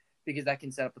carry, because that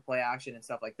can set up the play action and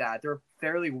stuff like that. They're a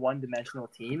fairly one-dimensional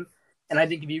team. And I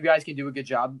think if you guys can do a good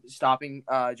job stopping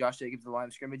Josh Jacobs at the line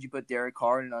of scrimmage, you put Derek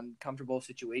Carr in an uncomfortable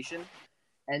situation,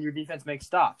 and your defense makes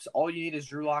stops. All you need is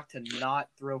Drew Lock to not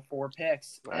throw 4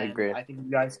 picks. I agree. I think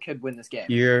you guys could win this game.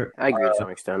 I agree to some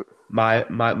extent.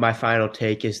 My final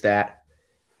take is that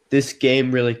this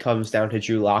game really comes down to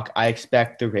Drew Lock. I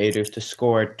expect the Raiders to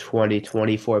score 20,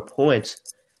 24 points.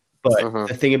 But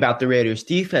the thing about the Raiders'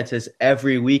 defense is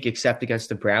every week except against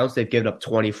the Browns, they've given up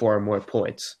 24 or more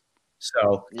points.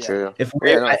 So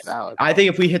I think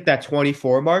if we hit that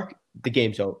 24 mark, the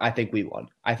game's over. I think we won.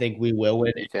 I think we will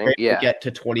win. If we get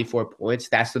to 24 points,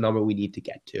 that's the number we need to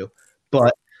get to.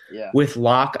 But with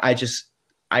Locke,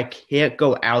 I can't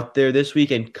go out there this week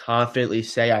and confidently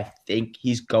say I think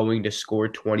he's going to score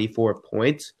 24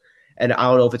 points. And I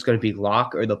don't know if it's going to be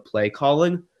Locke or the play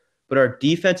calling, but our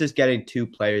defense is getting 2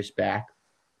 players back.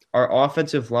 Our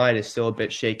offensive line is still a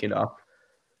bit shaken up.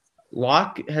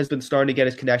 Locke has been starting to get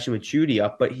his connection with Judy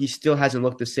up, but he still hasn't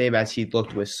looked the same as he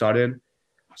looked with Sutton.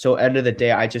 So end of the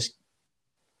day, I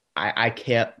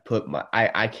can't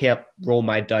I can't roll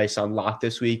my dice on Locke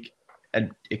this week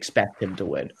and expect him to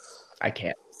win. I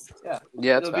can't.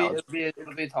 Yeah, it'll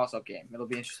be a toss-up game. It'll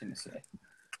be interesting to see.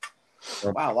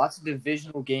 Wow, lots of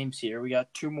divisional games here. We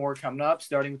got 2 more coming up,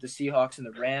 starting with the Seahawks and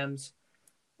the Rams.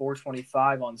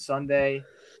 4:25 on Sunday.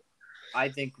 I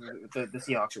think the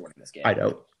Seahawks are winning this game. I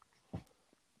don't.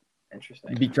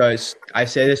 Interesting. Because I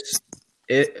say this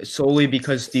solely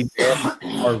because the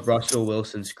Rams are Russell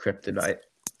Wilson's kryptonite.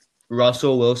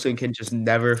 Russell Wilson can just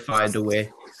never find a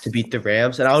way to beat the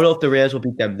Rams. And I don't know if the Rams will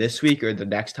beat them this week or the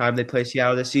next time they play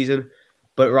Seattle this season,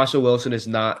 but Russell Wilson is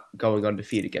not going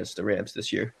undefeated against the Rams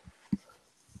this year.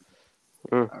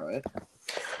 All right.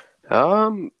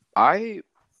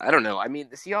 I don't know. I mean,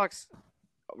 the Seahawks,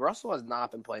 Russell has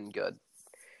not been playing good.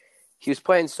 He was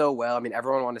playing so well. I mean,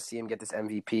 everyone wanted to see him get this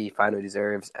MVP he finally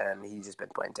deserves, and he's just been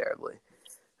playing terribly.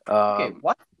 Okay,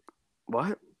 what?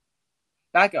 What?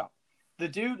 Back up. The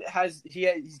dude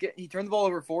he turned the ball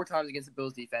over 4 times against the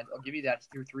Bills defense. I'll give you that. He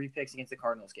threw 3 picks against the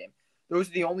Cardinals game. Those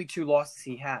are the only 2 losses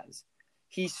he has.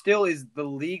 He still is the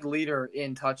league leader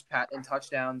in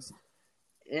touchdowns,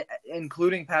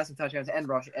 including passing touchdowns and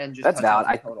rush and just That's touchdowns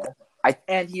valid. total.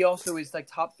 And he also is like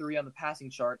top 3 on the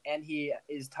passing chart, and he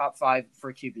is top 5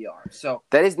 for QBR. So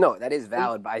that is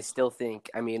valid. But I still think.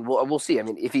 I mean, we'll see. I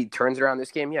mean, if he turns around this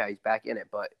game, yeah, he's back in it.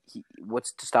 But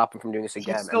what's to stop him from doing this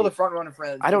again? He's still the front runner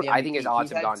for. I think his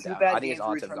odds have gone down. I think his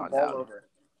odds have gone down.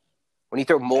 When you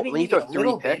throw 3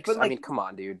 picks, but, like, I mean, come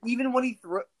on, dude. Even when he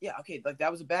threw, like that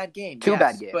was a bad game. 2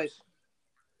 bad games. But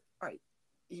all right,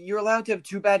 you're allowed to have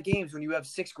 2 bad games when you have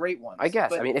 6 great ones. I guess.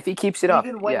 But I mean, if he keeps it up,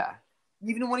 yeah.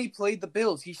 Even when he played the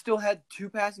Bills, he still had 2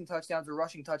 passing touchdowns, a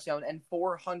rushing touchdown, and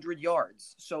 400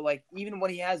 yards. So, like, even when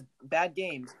he has bad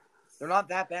games, they're not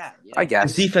that bad. You know? I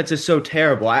guess. His defense is so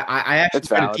terrible. I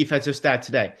actually read a defensive stat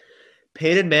today.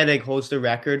 Peyton Manning holds the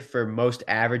record for most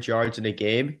average yards in a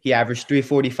game. He averaged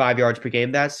 345 yards per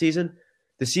game that season.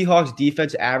 The Seahawks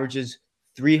defense averages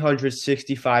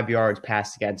 365 yards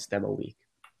passed against them a week.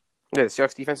 Yeah, the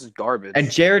Seahawks defense is garbage. And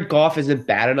Jared Goff isn't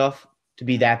bad enough to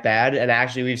be that bad. And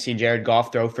actually, we've seen Jared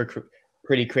Goff throw for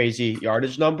pretty crazy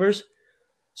yardage numbers.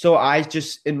 So I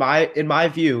just, in my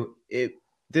view,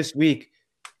 this week,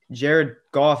 Jared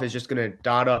Goff is just going to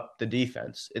dot up the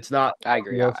defense. It's not. I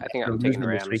agree. I think I'm taking the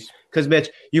Rams. Because, Mitch,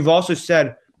 you've also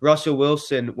said Russell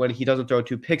Wilson, when he doesn't throw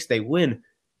 2 picks, they win.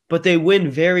 But they win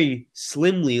very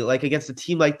slimly, like against a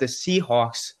team like the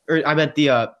Seahawks, or I meant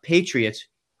the Patriots,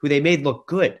 who they made look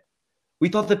good. We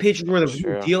thought the Patriots were the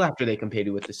real deal after they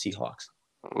competed with the Seahawks.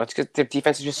 That's because their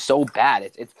defense is just so bad.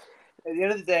 It's at the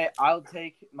end of the day, I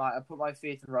put my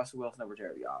faith in Russell Wilson over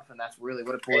Jared Goff, and that's really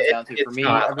what it boils down to for me.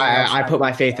 I put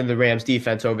my faith in the Rams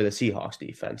defense over the Seahawks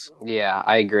defense. Yeah,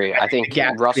 I agree. I think the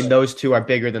gap between those two are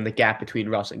bigger than the gap between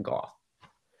Russ and Goff.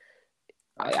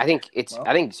 I think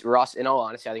Russ, in all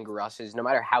honesty, I think Russ is, no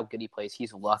matter how good he plays,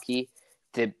 he's lucky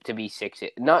to be 6.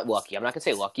 Not lucky. I'm not gonna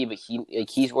say lucky, but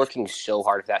he's working so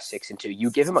hard for that 6-2.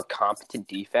 You give him a competent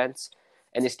defense,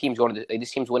 and this team's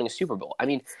winning a Super Bowl. I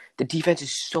mean, the defense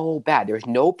is so bad. There's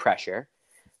no pressure.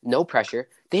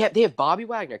 They have Bobby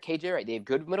Wagner, KJ Wright. They have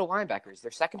good middle linebackers.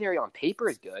 Their secondary on paper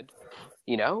is good.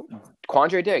 You know,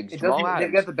 Quandre Diggs, Jamal Adams.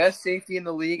 They've got the best safety in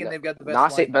the league, and they've got the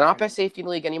best. But not best safety in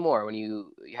the league anymore. When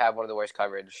you have one of the worst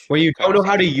coverage. When you don't know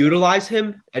how to utilize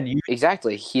him,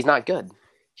 exactly, he's not good.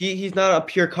 He's not a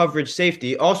pure coverage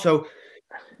safety. Also,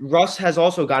 Russ has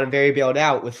also gotten very bailed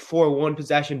out with 4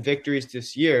 one-possession victories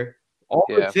this year. All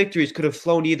the victories could have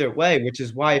flown either way, which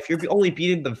is why if you're only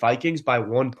beating the Vikings by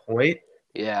 1 point,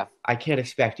 I can't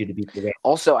expect you to beat the Rams.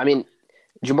 Also, I mean,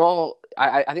 Jamal,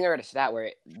 I think I read a stat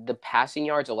where the passing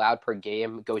yards allowed per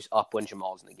game goes up when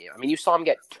Jamal's in the game. I mean, you saw him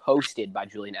get toasted by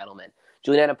Julian Edelman.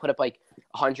 Julian Edelman put up like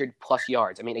 100-plus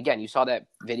yards. I mean, again, you saw that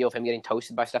video of him getting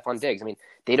toasted by Stephon Diggs. I mean,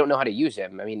 they don't know how to use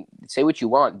him. I mean, say what you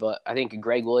want, but I think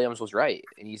Greg Williams was right.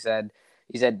 And he said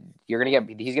he's gonna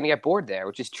get bored there,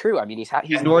 which is true. I mean, he's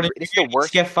the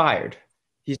worst. Get fired.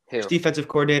 He's the defensive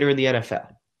coordinator in the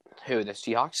NFL. Who, the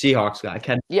Seahawks? Seahawks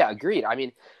guy. Yeah, agreed. I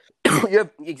mean,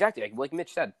 exactly like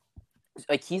Mitch said.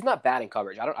 Like, he's not bad in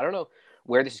coverage. I don't know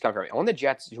where this is coming from. On the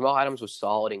Jets, Jamal Adams was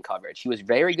solid in coverage. He was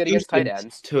very good against tight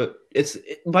ends.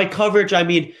 By coverage, I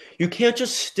mean you can't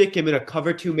just stick him in a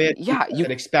cover 2 man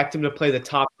and expect him to play the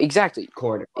top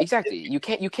corner. Exactly. You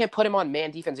can't put him on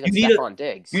man defense against Stephon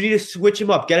Diggs. You need to switch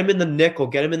him up. Get him in the nickel.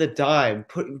 Get him in the dime.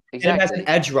 Get him as an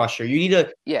edge rusher. You need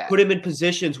to put him in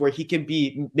positions where he can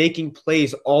be making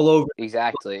plays all over.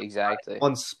 Exactly.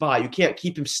 One spot. You can't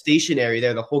keep him stationary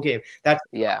there the whole game. That's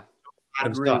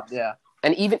Adams does. Yeah.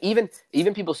 And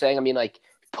even people saying, I mean, like,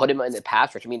 put him in the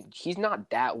pass rush. I mean, he's not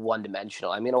that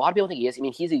one-dimensional. I mean, a lot of people think he is. I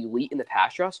mean, he's elite in the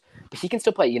pass rush, but he can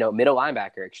still play, middle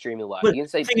linebacker extremely well. But You can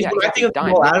say, when I think of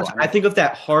Jamal Adams, I think of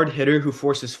that hard hitter who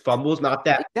forces fumbles, not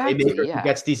that playmaker who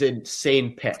gets these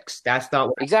insane picks. That's not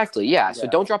what exactly. Yeah. So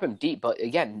don't drop him deep, but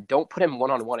again, don't put him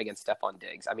one-on-one against Stephon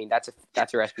Diggs. I mean, that's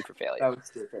a recipe for failure. That was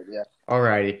stupid. Yeah.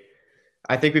 Alrighty.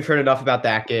 I think we've heard enough about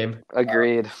that game.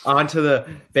 Agreed. On to the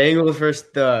Bengals versus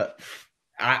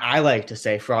I like to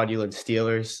say fraudulent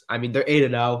Steelers. I mean, they're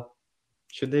 8-0.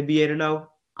 Should they be 8-0?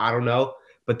 I don't know.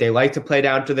 But they like to play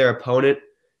down to their opponent.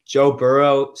 Joe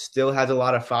Burrow still has a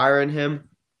lot of fire in him.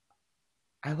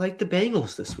 I like the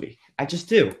Bengals this week. I just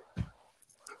do.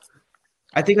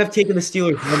 I think I've taken the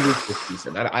Steelers 1 week this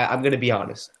season. I'm going to be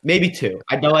honest. Maybe 2.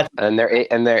 I know that. And they're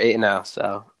 8-0,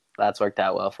 so that's worked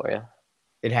out well for you.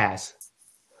 It has.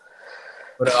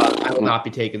 But I will not be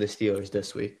taking the Steelers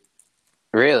this week.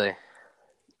 Really?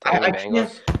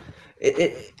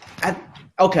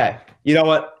 Okay. You know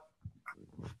what?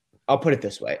 I'll put it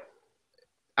this way.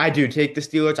 I do take the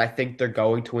Steelers. I think they're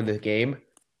going to win the game.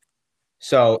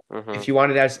 So if you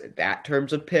wanted as that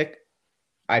terms of pick,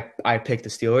 I pick the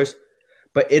Steelers.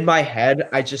 But in my head,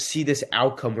 I just see this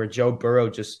outcome where Joe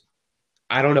Burrow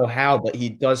I don't know how, but he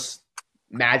does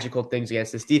magical things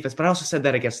against this defense. But I also said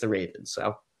that against the Ravens.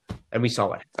 And we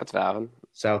saw it. That's valid.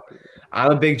 So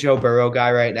I'm a big Joe Burrow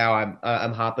guy right now.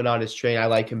 I'm hopping on his train. I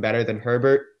like him better than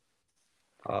Herbert.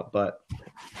 But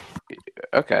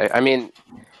okay, I mean,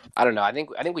 I don't know. I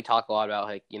think we talk a lot about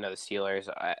the Steelers.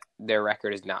 Their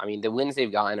record is not. I mean, the wins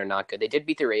they've gotten are not good. They did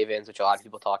beat the Ravens, which a lot of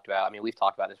people talked about. I mean, we've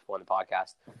talked about this before in the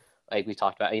podcast. Like we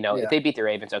talked about, if they beat the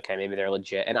Ravens, okay, maybe they're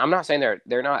legit. And I'm not saying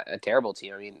they're not a terrible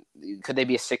team. I mean, could they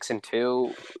be a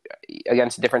 6-2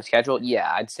 against a different schedule?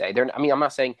 Yeah, I'd say they're. I mean, I'm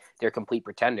not saying they're complete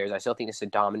pretenders. I still think it's a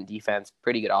dominant defense,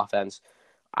 pretty good offense.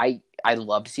 I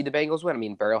love to see the Bengals win. I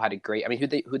mean, Burrow had a great. I mean,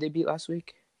 who they beat last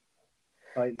week?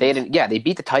 They didn't. Yeah, they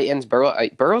beat the Titans.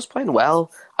 Burrow's playing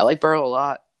well. I like Burrow a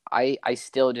lot. I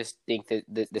still just think that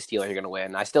the Steelers are going to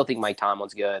win. I still think Mike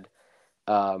Tomlin's good.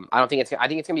 I think it's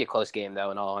going to be a close game,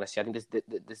 though, in all honesty. I think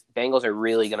this Bengals are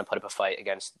really going to put up a fight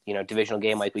against, divisional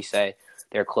game, like we say.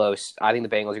 They're close. I think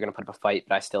the Bengals are going to put up a fight,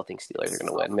 but I still think Steelers are going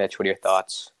to win. Mitch, what are your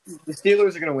thoughts? The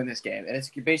Steelers are going to win this game, and it's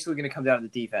basically going to come down to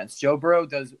the defense. Joe Burrow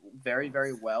does very,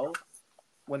 very well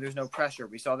when there's no pressure.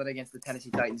 We saw that against the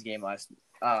Tennessee Titans game last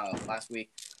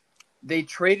week. They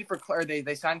traded for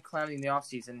they signed Clowney in the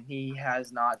offseason. He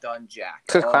has not done jack.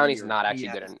 Because Clowney's not actually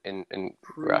good in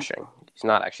rushing. He's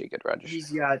not actually a good rusher.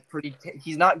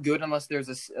 He's not good unless there's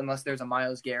a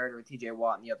Myles Garrett or a TJ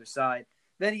Watt on the other side.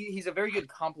 Then he's a very good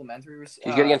complementary. He's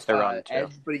good against the run too.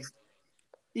 Edge, but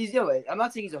he's I'm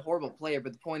not saying he's a horrible player,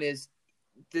 but the point is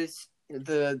the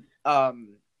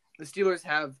Steelers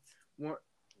have more.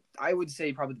 I would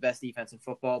say probably the best defense in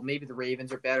football. Maybe the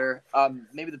Ravens are better.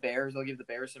 Maybe the Bears. I'll give the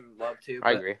Bears some love too.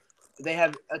 I agree. They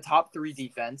have a top 3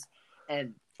 defense,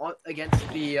 and against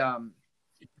the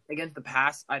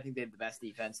pass, I think they have the best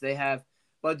defense. They have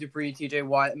Bud Dupree, TJ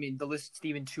Watt. I mean, the list: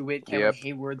 Stephen Tuitt, Cameron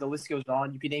Hayward. The list goes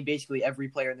on. You can name basically every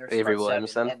player in their Avery front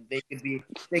Williamson, and they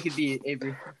could be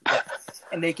Avery,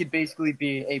 and they could basically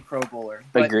be a Pro Bowler.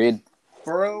 But agreed.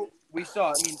 Burrow, we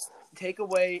saw. I mean, take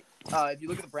away if you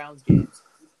look at the Browns games.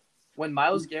 When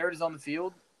Myles Garrett is on the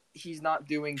field, he's not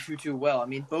doing too well. I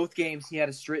mean, both games he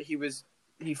had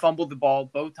he fumbled the ball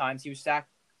both times. He was sacked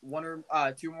 1 or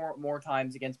 2 more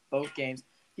times against both games.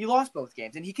 He lost both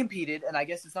games, and he competed. And I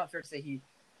guess it's not fair to say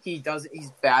he's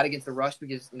bad against the rush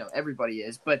because everybody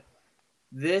is. But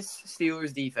this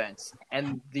Steelers defense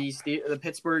and the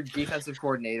Pittsburgh defensive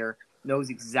coordinator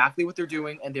knows exactly what they're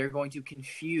doing, and they're going to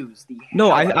confuse the. No,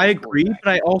 I agree,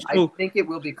 but I think it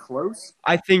will be close.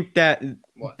 I think that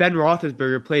Ben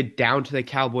Roethlisberger played down to the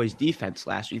Cowboys' defense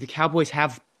last week. The Cowboys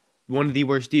have one of the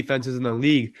worst defenses in the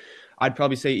league. I'd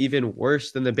probably say even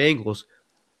worse than the Bengals.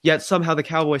 Yet somehow the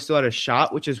Cowboys still had a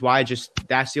shot, which is why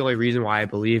that's the only reason why I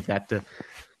believe that the.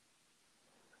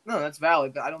 No, that's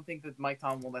valid, but I don't think that Mike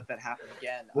Tomlin will let that happen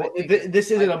again. Well,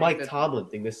 this isn't a Mike Tomlin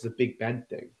thing. This is a Big Ben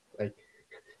thing. Like.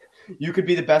 You could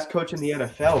be the best coach in the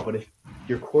NFL, but if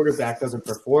your quarterback doesn't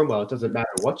perform well, it doesn't matter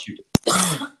what you do.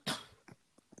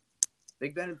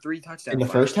 Big Ben had 3 touchdowns. In the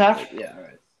first half? Yeah, all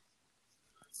right.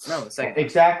 No, the second.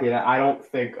 Exactly. I don't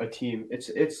think a team.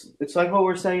 It's like what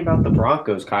we're saying about the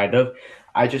Broncos, kind of.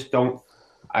 I just don't.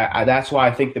 That's why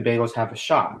I think the Bengals have a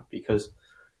shot, because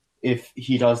if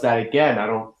he does that again,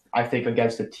 I think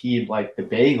against a team like the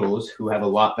Bengals, who have a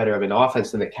lot better of an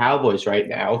offense than the Cowboys right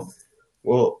now,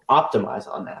 will optimize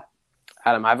on that.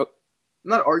 Adam, I'm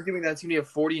not arguing that it's going to be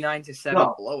a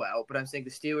 49-7 blowout, but I'm saying the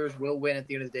Steelers will win at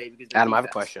the end of the day because. Adam, I have a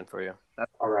question for you.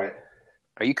 All right.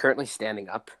 Are you currently standing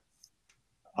up?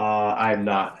 I'm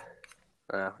not.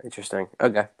 Interesting.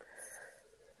 Okay.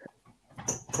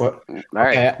 What? All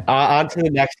right. Okay, on to the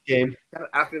next game.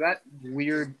 After that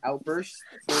weird outburst,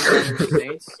 49ers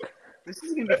Saints, this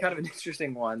is going to be kind of an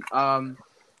interesting one.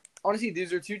 Honestly,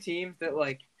 these are two teams that,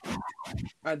 like,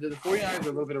 the 49ers are a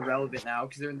little bit irrelevant now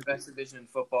because they're in the best division in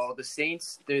football. The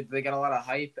Saints, they got a lot of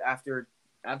hype after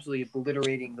absolutely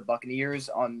obliterating the Buccaneers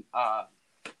on,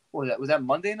 what was that? Was that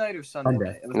Monday night or Sunday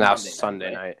night? It was No,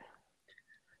 Sunday night.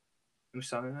 It was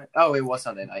Sunday night? Oh, it was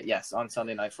Sunday night. Yes, on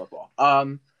Sunday Night Football.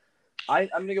 I'm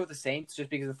going to go with the Saints just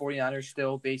because the 49ers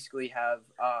still basically have,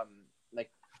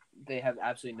 they have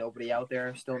absolutely nobody out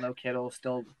there. Still no Kittle.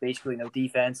 Still basically no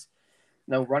defense.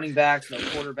 No running backs. No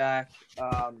quarterback. It's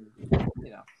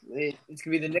going to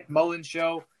be the Nick Mullins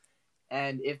show.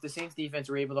 And if the Saints defense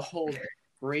were able to hold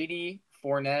Brady,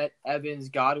 Fournette, Evans,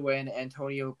 Godwin,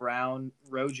 Antonio Brown,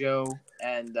 Rojo,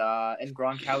 and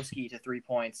Gronkowski to 3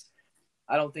 points,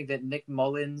 I don't think that Nick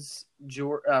Mullins,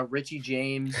 Richie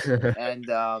James, and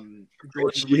Jordan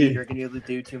Reed are going to be able to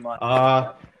do too much.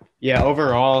 Yeah,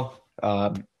 overall,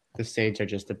 the Saints are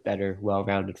just a better,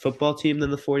 well-rounded football team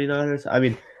than the 49ers. I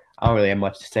mean, I don't really have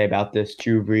much to say about this.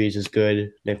 Drew Brees is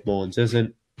good. Nick Mullins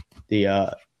isn't.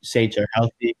 The Saints are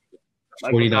healthy.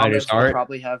 49ers aren't.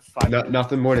 Probably have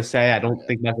nothing more to say. I don't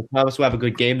think Michael Thomas will have a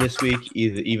good game this week,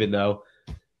 even though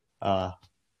I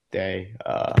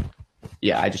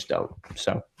just don't.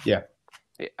 So, yeah.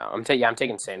 I'm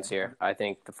taking Saints here. I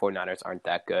think the 49ers aren't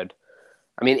that good.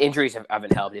 I mean, injuries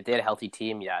haven't helped. If they had a healthy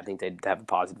team, I think they'd have a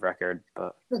positive record.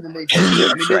 But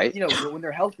right? When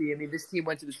they're healthy, I mean, this team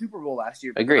went to the Super Bowl last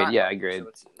year. Agreed. Yeah, agreed. So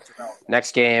it's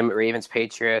next game,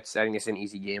 Ravens-Patriots. I think it's an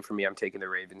easy game for me. I'm taking the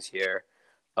Ravens here.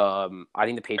 I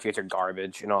think the Patriots are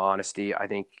garbage. In all honesty, I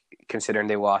think considering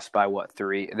they lost by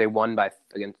 3, they won by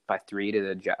 3 to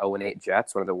the 0-8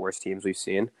 Jets, one of the worst teams we've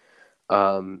seen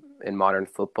in modern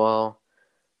football.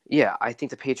 Yeah, I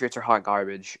think the Patriots are hot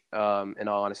garbage. In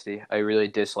all honesty, I really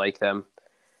dislike them.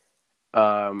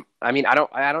 I mean,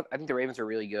 I think the Ravens are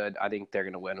really good. I think they're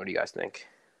gonna win. What do you guys think?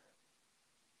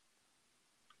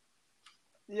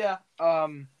 Yeah.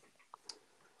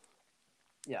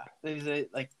 Yeah. There's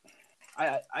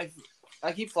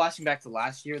I keep flashing back to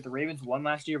last year. The Ravens won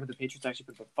last year, but the Patriots actually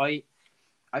put up a fight.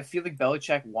 I feel like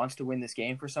Belichick wants to win this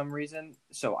game for some reason,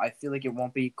 so I feel like it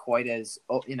won't be quite as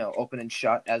open and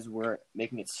shut as we're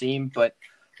making it seem. But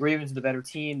the Ravens are the better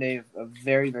team. They have a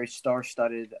very, very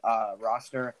star-studded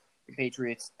roster. The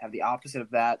Patriots have the opposite of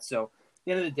that. So at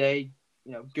the end of the day,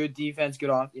 good defense, good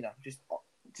off.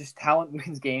 Just talent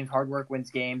wins games, hard work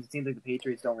wins games. It seems like the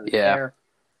Patriots don't really care.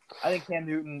 I think Cam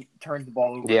Newton turns the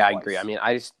ball over. Yeah, I agree. I mean,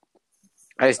 I just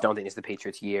don't think it's the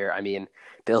Patriots' year. I mean,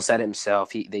 Bill said it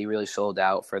himself. They really sold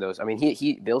out for those. I mean,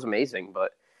 Bill's amazing,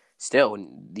 but still,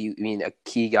 when a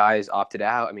key guy is opted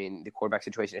out, I mean, the quarterback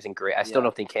situation isn't great. I still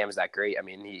don't think Cam is that great. I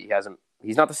mean,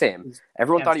 he's not the same.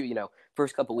 Everyone thought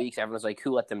first couple weeks, everyone was like,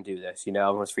 who let them do this?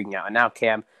 Everyone was freaking out. And now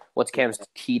what's Cam's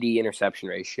TD interception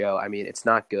ratio? I mean, it's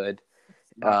not good.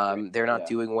 They're not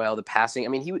doing well. The passing. I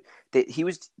mean, he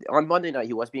was on Monday night.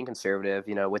 He was being conservative,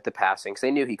 with the passing, because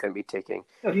they knew he couldn't be taking.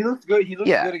 No, he looked good. He looked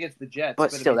good against the Jets,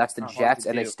 but still, that's the Jets,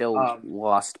 and they still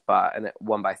lost and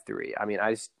won by 3. I mean,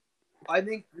 I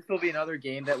think this will be another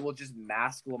game that will just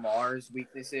mask Lamar's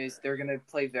weaknesses. They're going to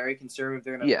play very conservative.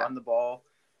 They're going to run the ball,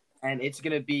 and it's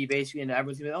going to be basically, and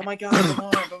everyone's going to be, oh my God,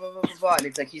 Lamar, blah, blah, blah, blah, blah. And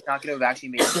it's like he's not going to have actually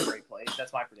made some great plays.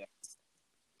 That's my prediction.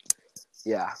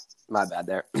 Yeah, my bad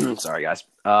there. Sorry, guys.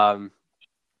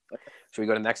 Should we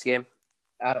go to the next game?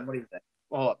 Adam, what do you think?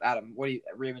 Hold up, Adam. What do you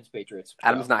Ravens Patriots?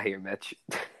 Adam's not here, Mitch.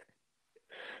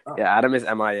 Yeah, Adam is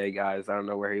MIA, guys. I don't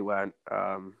know where he went.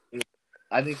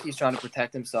 I think he's trying to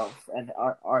protect himself and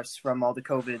us from all the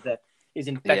COVID that is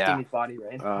infecting his body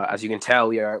right now. As you can tell,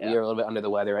 we are a little bit under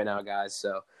the weather right now, guys.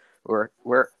 So we're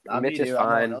Mitch is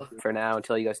fine for now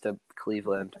until he goes to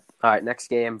Cleveland. All right, next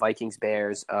game, Vikings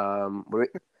Bears.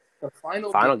 The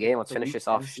final game. Let's finish this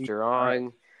off strong.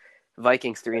 Right.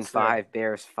 Vikings 3-5,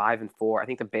 Bears 5-4. I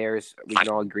think the Bears, we can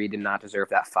all agree, did not deserve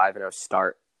that 5-0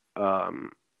 start.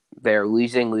 They're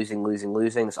losing.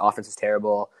 This offense is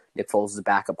terrible. Nick Foles is a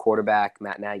backup quarterback.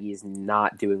 Matt Nagy is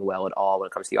not doing well at all when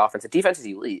it comes to the offense. The defense is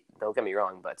elite. Don't get me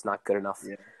wrong, but it's not good enough.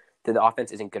 Yeah. The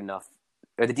offense isn't good enough.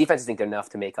 Or the defense isn't good enough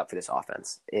to make up for this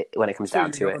offense when it comes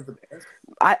down to it.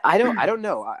 I don't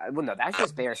know. No, that's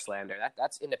just Bears slander.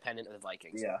 That's independent of the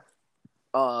Vikings. Yeah.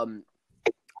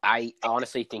 I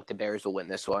honestly think the Bears will win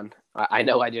this one. I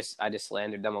know I just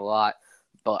slandered them a lot,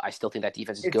 but I still think that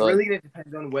defense is good. It's really going to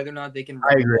depend on whether or not they can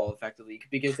run the ball effectively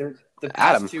because the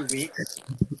past 2 weeks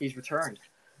he's returned.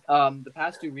 The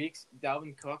past 2 weeks,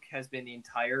 Dalvin Cook has been the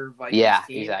entire Vikings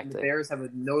team. exactly. And the Bears have a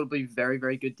notably very,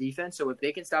 very good defense. So if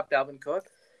they can stop Dalvin Cook,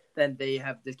 then they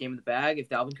have this game in the bag. If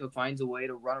Dalvin Cook finds a way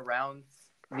to run around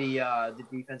the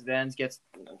defensive ends, get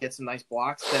some nice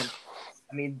blocks, then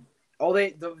I mean,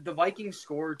 the Vikings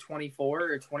score 24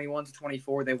 or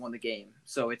 21-24, they won the game.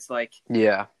 So it's like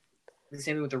Yeah. the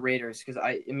same thing with the Raiders because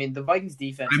I mean the Vikings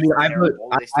defense I mean, is terrible.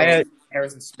 They still have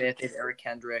Harrison Smith, they have Eric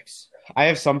Kendricks. I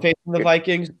have some faith in the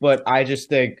Vikings, but I just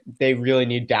think they really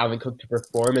need Dalvin Cook to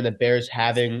perform, and the Bears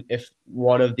having if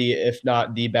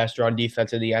not the best run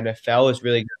defense in the NFL is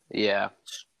really Yeah.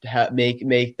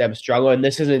 make them struggle. And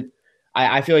this isn't.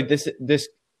 I feel like this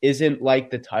isn't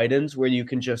like the Titans where you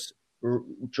can just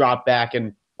drop back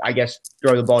and I guess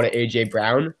throw the ball to AJ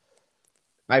Brown.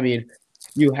 I mean,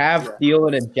 you have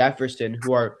Thielen and Jefferson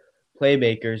who are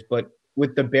playmakers, but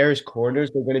with the Bears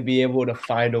corners, they're going to be able to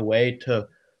find a way to.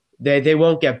 They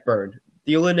won't get burned.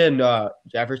 Thielen and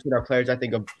Jefferson are players I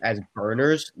think of as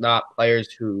burners, not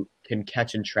players who can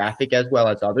catch in traffic as well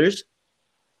as others.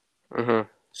 Mm-hmm.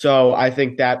 So I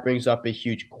think that brings up a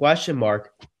huge question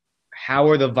mark. How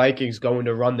are the Vikings going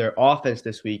to run their offense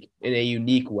this week in a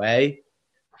unique way?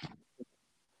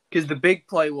 Because the big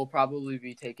play will probably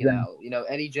be taken out.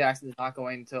 Eddie Jackson is not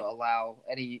going to allow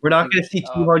any. We're not going to see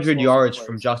 200 yards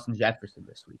from Justin Jefferson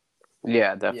this week.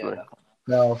 Yeah, definitely.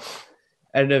 So,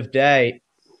 end of day,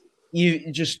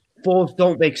 you just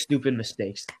don't make stupid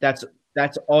mistakes. That's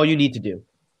all you need to do.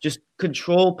 Just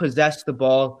control, possess the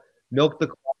ball, milk the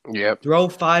clock. Yep. Throw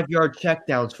 5-yard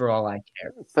checkdowns for all I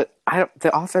care. But the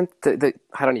offense.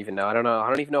 I don't even know. I don't know. I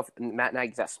don't even know if Matt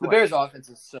Nagy's that smart. The Bears' offense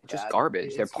is so just bad.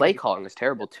 garbage. Their play calling is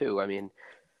terrible too. I mean,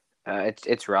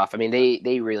 it's rough. I mean,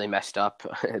 they really messed up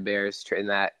the Bears in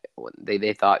that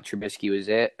they thought Trubisky was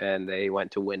it, and they went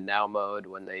to win now mode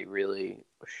when they really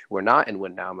were not in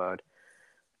win now mode.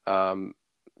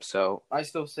 So I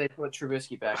still say put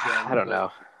Trubisky back in. I don't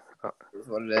know. Is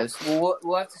what it is.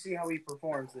 We'll have to see how he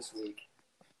performs this week.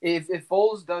 If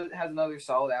Foles has another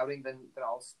solid outing, then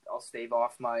I'll stave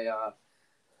off my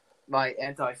my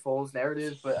anti-Foles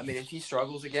narrative. But I mean, if he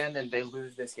struggles again and they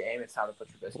lose this game, it's time to put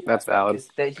Trubisky. That's valid.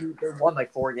 They won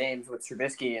like 4 games with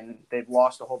Trubisky, and they've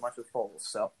lost a whole bunch with Foles.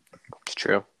 So it's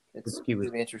true. It's going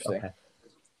to be interesting. Okay.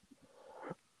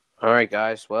 All right,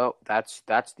 guys. Well, that's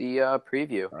the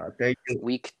preview. Thank you.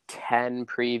 Week 10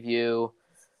 preview.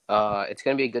 It's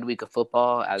going to be a good week of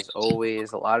football, as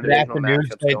always. A lot of divisional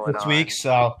matchups going this on. week,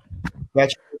 so a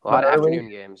lot of afternoon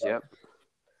games. Yep.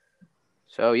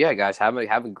 So yeah, guys, have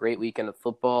a great weekend of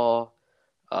football.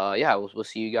 We'll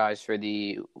see you guys for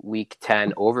the Week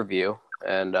 10 overview,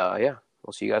 and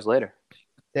we'll see you guys later.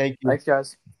 Thank you. Thanks,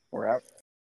 guys. We're out.